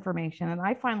spread disinformation. And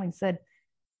I finally said,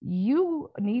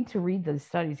 you need to read the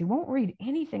studies. He won't read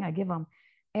anything I give him.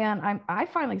 And I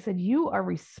finally said, you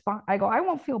are I go, I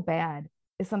won't feel bad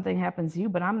if something happens to you,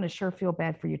 but I'm going to sure feel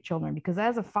bad for your children, because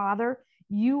as a father,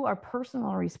 you are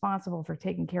personally responsible for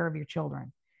taking care of your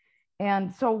children.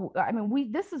 And so, I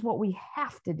mean, this is what we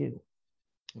have to do.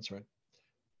 That's right.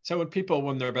 So when people,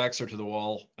 when their backs are to the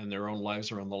wall and their own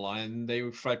lives are on the line, they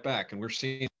fight back. And we're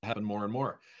seeing it happen more and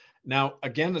more. Now,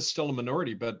 again, it's still a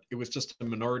minority, but it was just a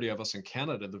minority of us in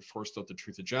Canada that forced out the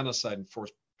truth of genocide and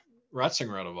forced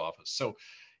Ratzinger out of office. So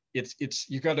it's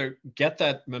you got to get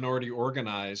that minority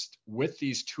organized with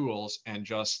these tools, and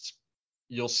just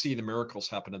you'll see the miracles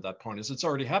happen at that point. As it's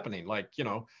already happening, like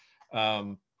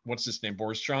what's his name,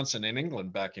 Boris Johnson in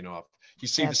England backing off. You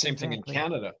see the same thing in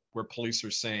Canada, where police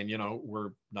are saying, we're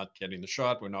not getting the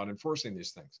shot, we're not enforcing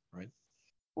these things, right?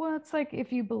 Well, it's like,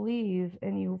 if you believe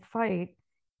and you fight,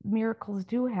 miracles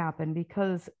do happen,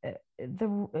 because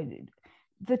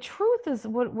the truth is,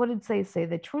 what did they say?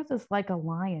 The truth is like a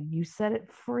lion. You set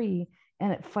it free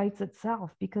and it fights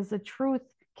itself, because the truth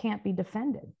can't be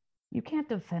defended. You can't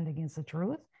defend against the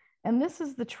truth. And this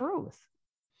is the truth.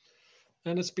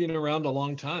 And it's been around a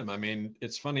long time. I mean,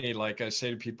 it's funny, like I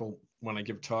say to people when I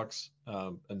give talks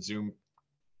and Zoom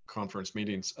conference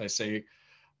meetings, I say,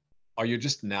 are you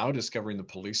just now discovering the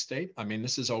police state? I mean,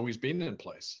 this has always been in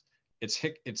place.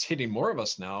 It's hitting more of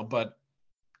us now, but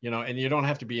and you don't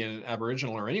have to be an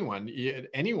Aboriginal or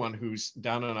anyone who's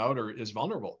down and out or is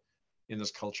vulnerable in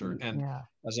this culture. And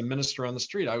as a minister on the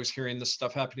street, I was hearing this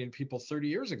stuff happening to people 30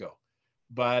 years ago.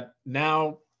 But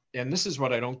now, and this is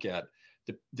what I don't get,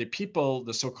 the people,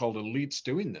 the so-called elites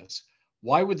doing this,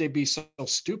 why would they be so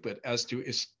stupid as to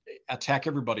attack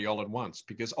everybody all at once?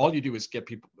 Because all you do is get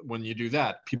people, when you do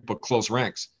that, people close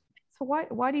ranks. So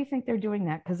why do you think they're doing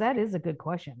that? Because that is a good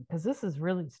question, because this is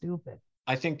really stupid.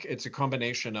 I think it's a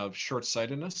combination of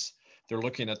short-sightedness. They're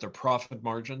looking at their profit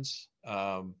margins,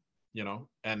 and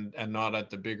not at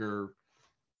the bigger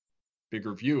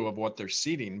view of what they're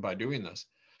seeding by doing this.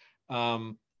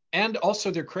 And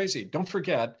also, they're crazy. Don't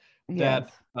forget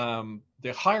that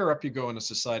the higher up you go in a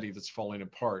society that's falling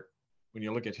apart, when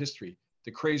you look at history,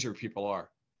 the crazier people are,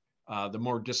 the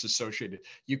more disassociated.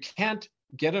 You can't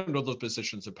get into those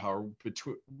positions of power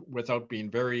without being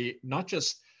very, not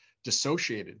just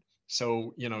dissociated.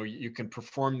 So, you can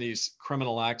perform these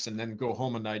criminal acts and then go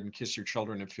home at night and kiss your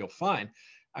children and feel fine.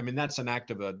 I mean, that's an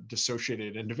act of a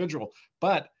dissociated individual,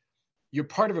 but you're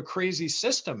part of a crazy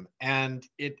system, and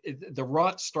the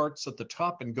rot starts at the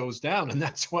top and goes down. And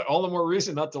that's why all the more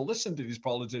reason not to listen to these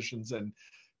politicians and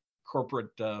corporate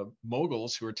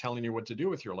moguls who are telling you what to do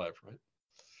with your life, right?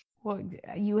 Well,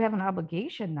 you have an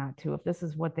obligation not to, if this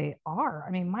is what they are.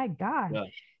 I mean, my God. Yeah.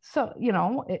 So,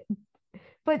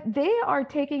 but they are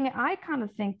taking it. I kind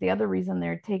of think the other reason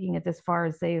they're taking it this far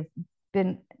is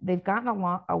they've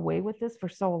gotten away with this for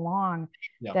so long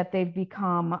that they've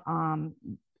become,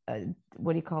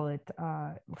 what do you call it?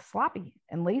 Sloppy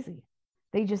and lazy.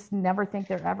 They just never think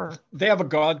they're ever. They have a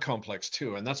God complex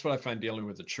too. And that's what I find dealing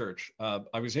with the church.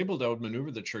 I was able to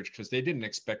outmaneuver the church because they didn't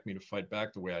expect me to fight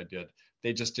back the way I did.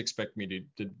 They just expect me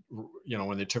to,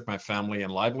 when they took my family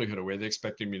and livelihood away, they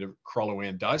expected me to crawl away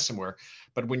and die somewhere.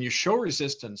 But when you show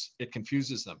resistance, it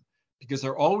confuses them, because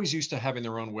they're always used to having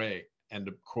their own way and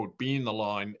to, quote, being the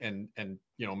law and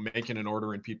making an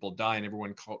order and people die and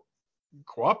everyone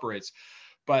cooperates.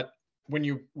 But when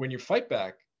you fight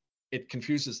back, it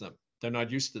confuses them. They're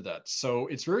not used to that. So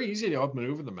it's very easy to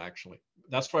outmaneuver them, actually.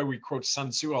 That's why we quote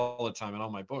Sun Tzu all the time in all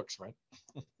my books, right?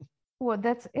 Well,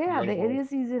 it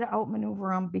is easy to outmaneuver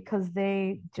them, because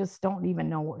they just don't even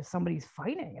know what somebody's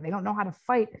fighting. They don't know how to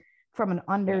fight from an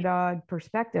underdog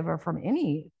perspective or from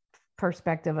any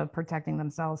perspective of protecting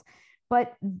themselves.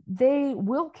 but they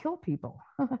will kill people.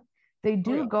 They Oh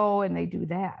do yeah, go and they do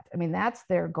that. I mean, that's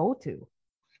their go-to.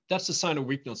 that's a sign of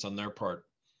weakness on their part.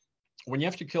 When you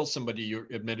have to kill somebody, you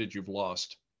admitted you've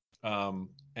lost,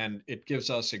 and it gives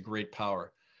us a great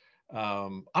power.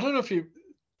 I don't know if you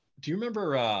do. You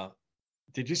remember?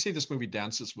 Did you see this movie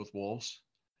Dances with Wolves?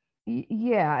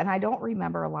 Yeah, and I don't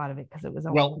remember a lot of it because it was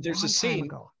a Well, there's a long time scene.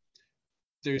 ago.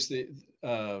 There's the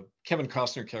Kevin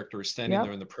Costner character is standing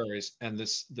there Yep. in the prairies, and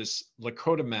this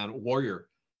Lakota man warrior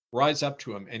rides up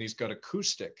to him, and he's got a coup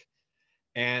stick,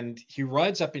 and he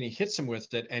rides up and he hits him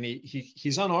with it, and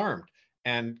he's unarmed,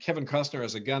 and Kevin Costner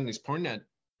has a gun, and he's pointing it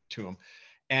to him,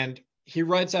 and he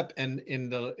rides up, and in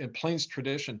Plains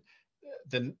tradition,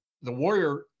 the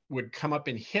warrior would come up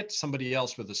and hit somebody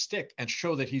else with a stick and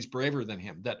show that he's braver than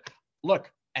him. That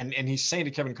look, and he's saying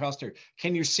to Kevin Costner,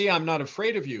 "Can you see I'm not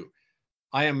afraid of you?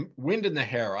 I am wind in the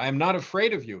hair. I am not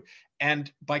afraid of you."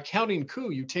 And by counting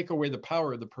coup, you take away the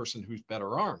power of the person who's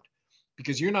better armed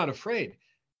because you're not afraid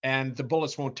and the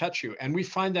bullets won't touch you. And we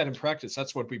find that in practice.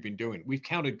 That's what we've been doing. We've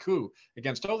counted coup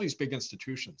against all these big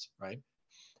institutions, right?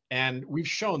 And we've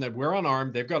shown that we're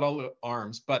unarmed. They've got all the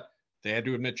arms, but they had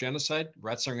to admit genocide.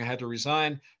 Ratzinger had to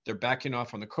resign. They're backing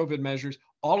off on the COVID measures.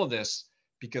 All of this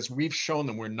because we've shown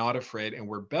them we're not afraid and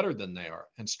we're better than they are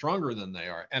and stronger than they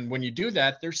are. And when you do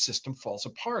that, their system falls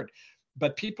apart.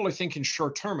 But people are thinking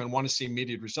short term and want to see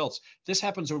immediate results. This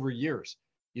happens over years.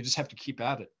 You just have to keep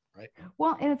at it, right?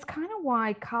 Well, and it's kind of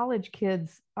why college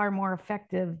kids are more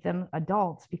effective than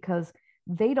adults because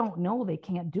they don't know they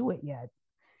can't do it yet.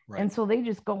 Right. And so they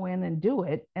just go in and do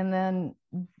it. And then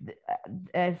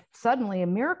suddenly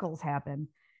miracles happen.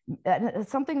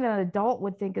 Something that an adult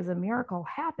would think is a miracle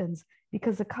happens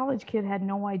because the college kid had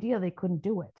no idea they couldn't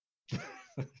do it.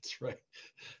 That's right.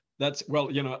 That's well,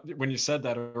 when you said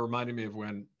that, it reminded me of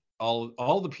when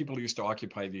all the people who used to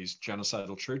occupy these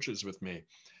genocidal churches with me,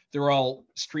 they were all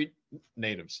street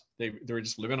natives. They were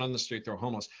just living on the street. They're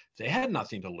homeless. They had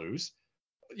nothing to lose.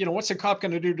 What's a cop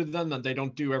going to do to them that they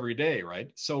don't do every day,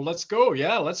 right? So let's go.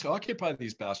 Yeah, let's occupy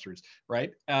these bastards,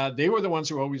 right? They were the ones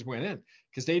who always went in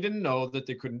because they didn't know that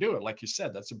they couldn't do it. Like you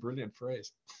said, that's a brilliant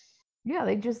phrase. Yeah,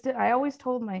 they just did. I always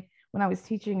told when I was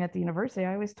teaching at the university,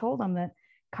 I always told them that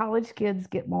college kids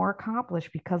get more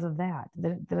accomplished because of that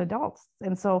than adults.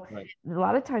 And so Right. a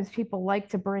lot of times people like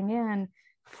to bring in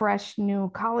fresh new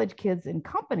college kids in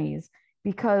companies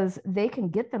because they can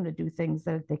get them to do things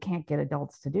that they can't get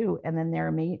adults to do. And then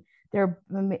their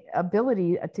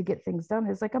ability to get things done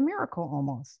is like a miracle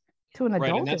almost. To an Right. And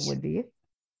adult, it that's would be.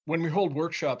 when we hold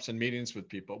workshops and meetings with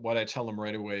people, what I tell them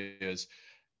right away is,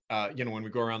 when we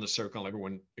go around the circle,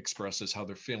 everyone expresses how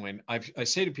they're feeling. I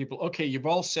say to people, okay, you've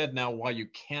all said now why you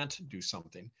can't do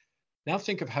something. Now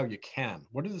think of how you can.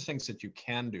 What are the things that you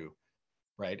can do,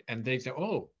 right? And they say,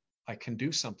 oh, I can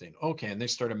do something. Okay, and they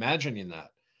start imagining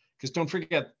that. Because don't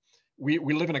forget, we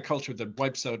live in a culture that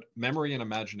wipes out memory and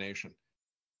imagination.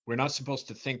 We're not supposed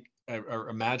to think or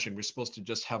imagine. We're supposed to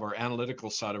just have our analytical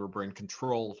side of our brain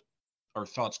controlled, our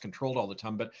thoughts controlled all the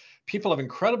time. But people have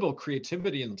incredible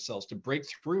creativity in themselves to break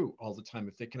through all the time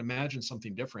if they can imagine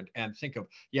something different and think of,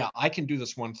 yeah, I can do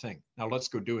this one thing. Now let's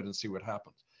go do it and see what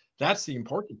happens. That's the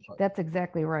important part. That's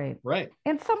exactly right. Right.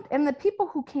 And the people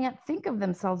who can't think of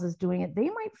themselves as doing it, they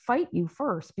might fight you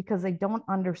first because they don't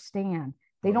understand.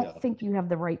 They Oh don't yeah. think you have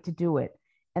the right to do it.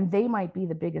 And they might be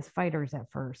the biggest fighters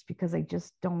at first because they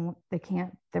just don't, they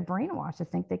can't, they're brainwashed to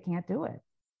think they can't do it.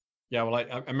 Yeah, well,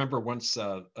 I remember once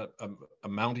a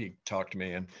Mountie talked to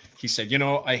me and he said,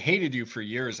 I hated you for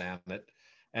years, Annette.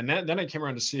 And then I came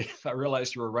around to see if I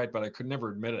realized you were right, but I could never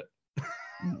admit it.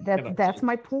 That's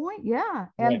my point. Yeah.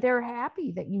 And Right. they're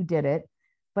happy that you did it,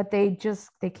 but they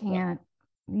Yeah, can't,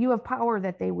 you have power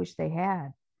that they wish they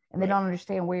had, and they right. don't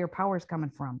understand where your power is coming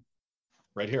from.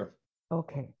 Right here.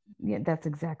 Okay. Yeah, that's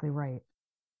exactly right.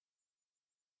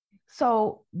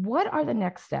 So, what are the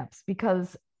next steps?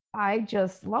 Because I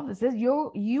just love this.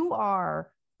 You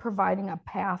are providing a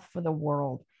path for the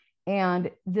world, and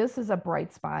this is a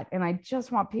bright spot. And I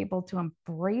just want people to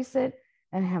embrace it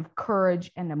and have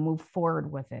courage and to move forward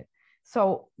with it.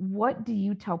 So, what do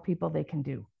you tell people they can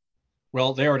do?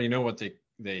 Well, they already know what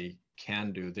they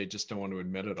can do. They just don't want to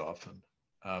admit it often.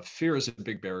 Fear is a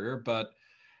big barrier, but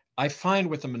I find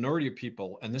with the minority of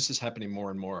people, and this is happening more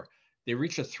and more, they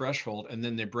reach a threshold and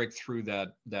then they break through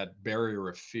that barrier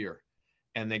of fear,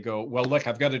 and they go, "Well, look,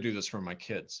 I've got to do this for my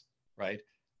kids, right?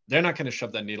 They're not going to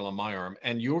shove that needle in my arm."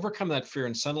 And you overcome that fear,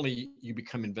 and suddenly you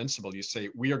become invincible. You say,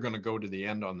 "We are going to go to the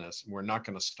end on this. And we're not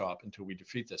going to stop until we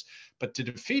defeat this." But to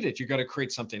defeat it, you got to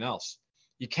create something else.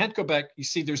 You can't go back. You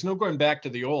see, there's no going back to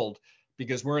the old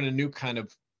because we're in a new kind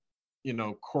of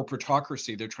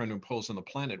corporatocracy they're trying to impose on the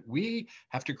planet. We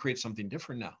have to create something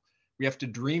different now. We have to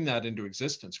dream that into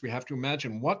existence. We have to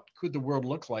imagine what could the world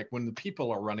look like when the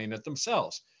people are running it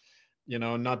themselves,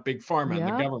 not big pharma and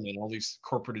the Yeah. government, all these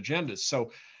corporate agendas.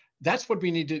 So that's what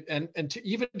we need to, and to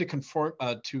even to conform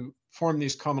to form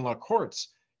these common law courts,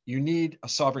 you need a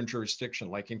sovereign jurisdiction,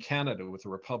 like in Canada with the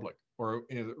Republic, or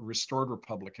a restored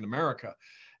Republic in America.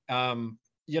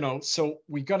 So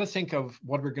we got to think of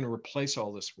what we're going to replace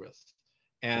all this with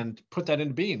and put that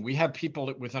into being. We have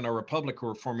people within our Republic who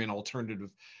are forming alternative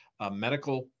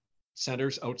medical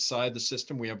centers outside the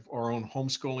system. We have our own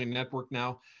homeschooling network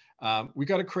now. We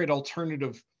got to create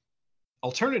alternatives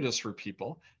for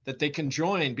people that they can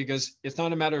join, because it's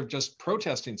not a matter of just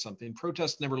protesting something.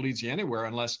 Protest never leads you anywhere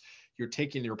unless you're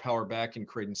taking your power back and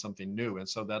creating something new. And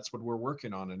so that's what we're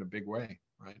working on in a big way,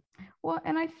 right? Well,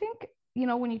 and I think,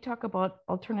 when you talk about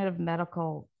alternative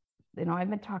medical, I've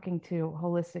been talking to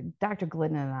holistic Dr.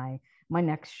 Glidden and I, my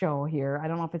next show here. I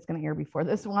don't know if it's going to air before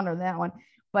this one or that one,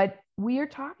 but we are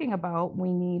talking about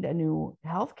we need a new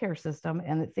healthcare system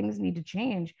and that things need to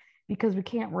change because we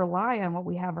can't rely on what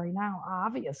we have right now,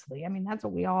 obviously. I mean, that's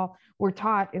what we all were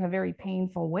taught in a very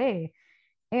painful way.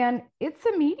 And it's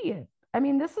immediate. I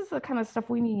mean, this is the kind of stuff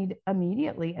we need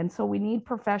immediately. And so we need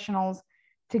professionals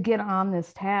to get on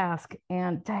this task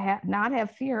and to not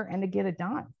have fear and to get it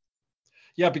done.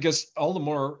 Yeah, because all the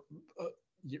more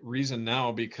reason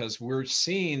now, because we're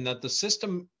seeing that the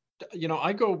system,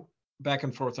 I go back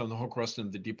and forth on the whole question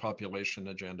of the depopulation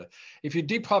agenda. If you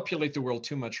depopulate the world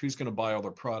too much, who's going to buy all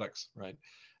their products, right?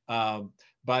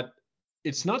 But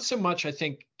it's not so much, I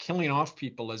think, killing off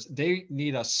people as they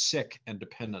need us sick and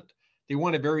dependent. They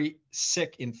want a very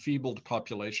sick, enfeebled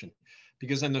population,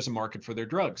 because then there's a market for their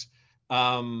drugs.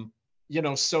 So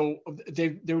they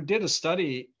did a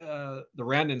study, the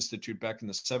Rand Institute back in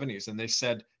the 70s, and they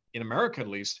said, in America at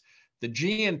least, the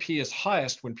GNP is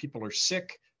highest when people are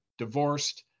sick,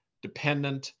 divorced,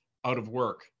 dependent, out of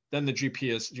work. Then the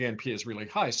GNP is really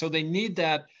high. So they need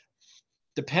that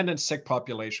dependent, sick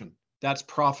population. That's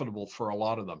profitable for a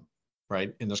lot of them,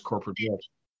 right, in this corporate world.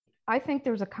 I think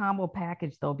there's a combo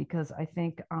package, though, because I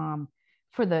think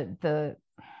for the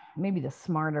maybe the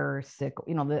smarter sick,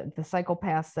 the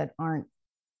psychopaths that aren't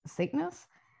Satanists,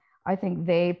 I think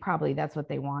that's what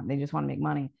they want. They just want to make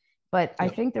money. But I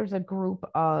think there's a group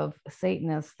of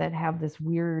Satanists that have this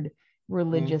weird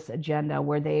religious agenda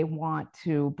where they want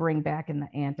to bring back in the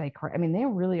Antichrist. I mean, there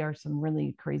really are some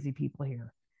really crazy people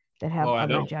here that have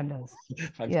other agendas.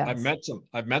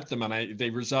 I've met them, and they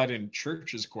reside in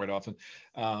churches quite often.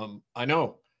 I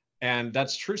know, and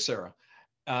that's true, Sarah.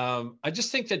 I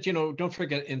just think that, don't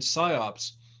forget, in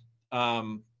PSYOPs,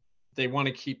 they want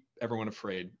to keep everyone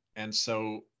afraid. And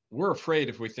so we're afraid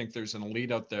if we think there's an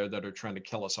elite out there that are trying to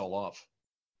kill us all off,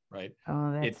 right?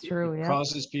 Oh, that's true. It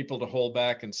causes people to hold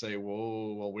back and say,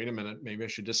 whoa, well, wait a minute, maybe I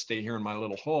should just stay here in my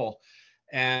little hole.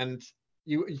 And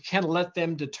you can't let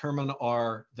them determine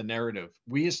the narrative.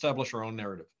 We establish our own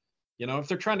narrative. If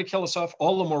they're trying to kill us off,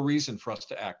 all the more reason for us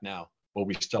to act now. Well,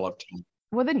 we still have time.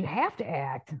 Well, then you have to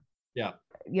act. Yeah.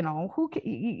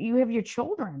 You have your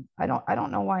children. I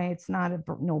don't know why it's not a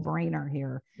no-brainer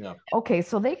here. Yeah. Okay,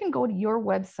 so they can go to your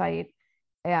website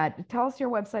tell us your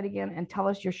website again and tell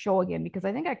us your show again, because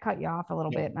I think I cut you off a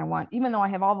little bit, and even though I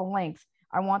have all the links,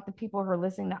 I want the people who are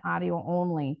listening to audio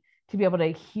only to be able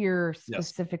to hear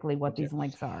specifically what these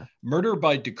links are.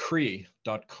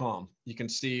 Murderbydecree.com. You can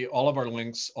see all of our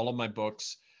links, all of my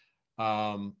books,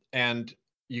 and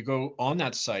you go on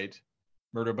that site,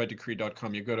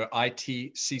 murderbydecree.com, you go to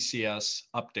ITCCS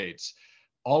updates,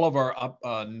 all of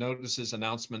our notices,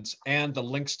 announcements, and the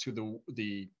links to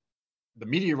the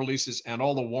media releases and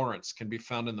all the warrants can be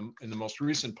found in the most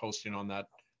recent posting on that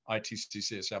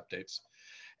ITCCS updates.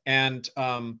 And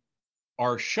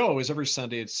our show is every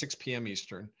Sunday at 6 p.m.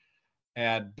 Eastern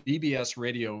at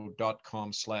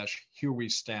bbsradio.com/here we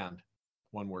stand,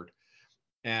 one word.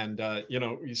 And,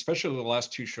 especially the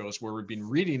last two shows where we've been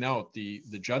reading out the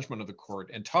judgment of the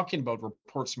court and talking about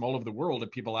reports from all over the world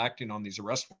of people acting on these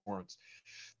arrest warrants.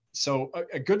 So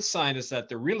a good sign is that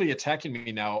they're really attacking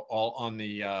me now all on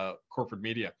the corporate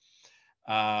media.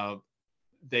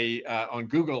 They on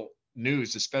Google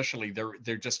News especially,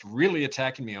 they're just really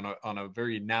attacking me on a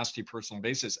very nasty personal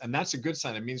basis, and that's a good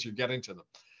sign. It means you're getting to them.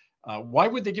 Why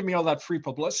would they give me all that free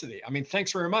publicity? I mean,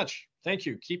 thanks very much. Thank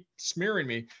you. Keep smearing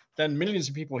me. Then millions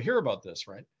of people hear about this,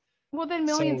 right? Well, then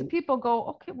millions of people go,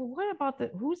 okay, well, what about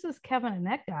who's this Kevin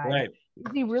Annett guy? Right. Is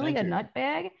he really a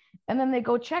nutbag? And then they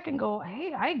go check and go,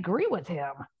 hey, I agree with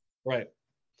him. Right.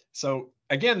 So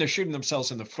again, they're shooting themselves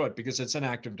in the foot because it's an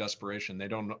act of desperation.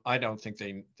 I don't think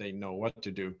they know what to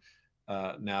do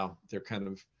now. They're kind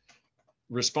of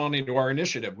responding to our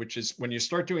initiative, which is when you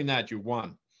start doing that, you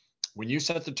won. When you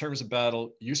set the terms of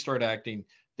battle, you start acting,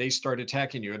 they start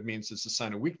attacking you. It means it's a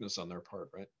sign of weakness on their part,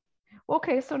 right?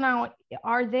 Okay, so now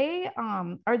are they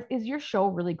is your show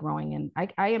really growing?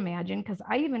 And I imagine because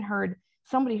I even heard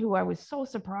somebody who I was so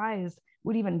surprised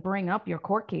would even bring up your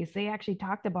court case. They actually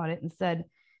talked about it and said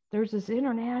there's this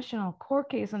international court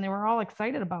case and they were all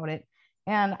excited about it.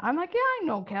 And I'm like, yeah, I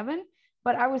know Kevin,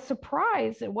 but I was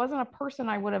surprised it wasn't a person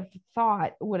I would have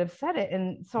thought would have said it.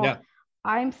 And so Yeah.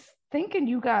 I'm thinking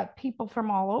you got people from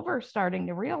all over starting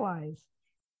to realize.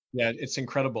 Yeah, it's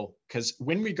incredible because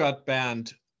when we got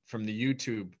banned from the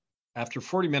YouTube, after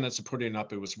 40 minutes of putting it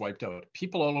up, it was wiped out.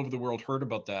 People all over the world heard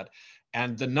about that.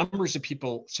 And the numbers of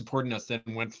people supporting us then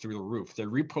went through the roof. They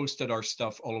reposted our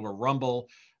stuff all over Rumble,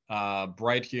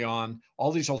 Brighteon,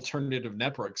 all these alternative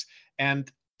networks. And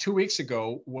 2 weeks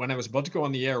ago, when I was about to go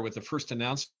on the air with the first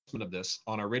announcement of this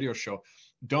on our radio show,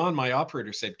 Don, my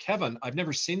operator, said, Kevin, I've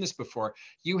never seen this before.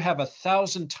 You have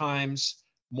 1,000 times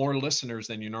more listeners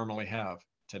than you normally have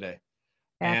today.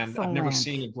 And I've never Excellent.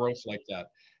 seen a growth like that.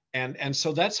 And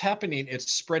so that's happening.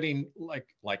 It's spreading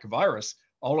like a virus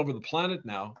all over the planet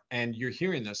now. And you're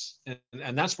hearing this.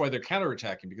 And that's why they're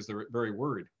counterattacking, because they're very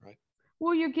worried, right?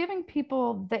 Well, you're giving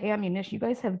people the ammunition. You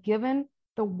guys have given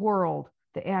the world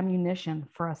the ammunition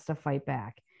for us to fight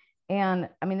back. And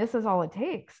I mean, this is all it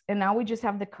takes. And now we just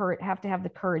have have to have the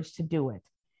courage to do it.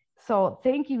 So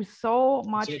thank you so That's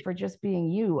much it. for just being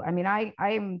you. I mean, I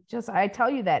tell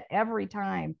you that every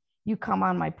time you come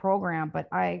on my program, but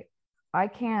I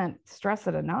can't stress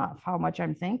it enough how much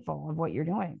I'm thankful of what you're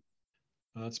doing.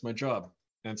 That's my job.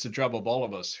 And it's the job of all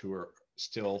of us who are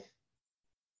still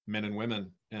men and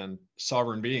women and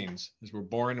sovereign beings, as we're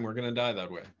born and we're going to die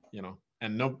that way,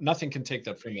 and nothing can take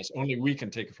that from us. Only we can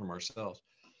take it from ourselves.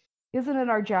 Isn't it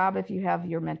our job if you have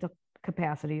your mental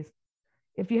capacities?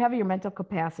 If you have your mental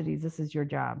capacities, this is your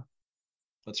job.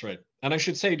 That's right. And I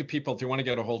should say to people, if you want to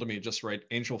get a hold of me, just write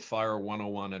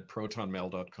angelfire101 at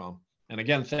protonmail.com. And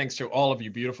again, thanks to all of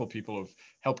you beautiful people who've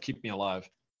helped keep me alive.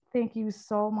 Thank you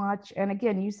so much. And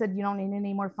again, you said you don't need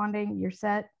any more funding. You're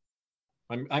set.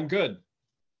 I'm good.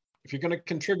 If you're going to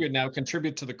contribute now,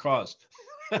 contribute to the cause.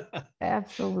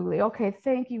 Absolutely. Okay.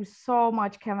 Thank you so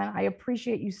much, Kevin. I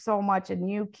appreciate you so much. And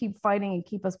you keep fighting and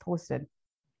keep us posted.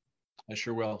 I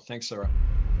sure will. Thanks, Sarah.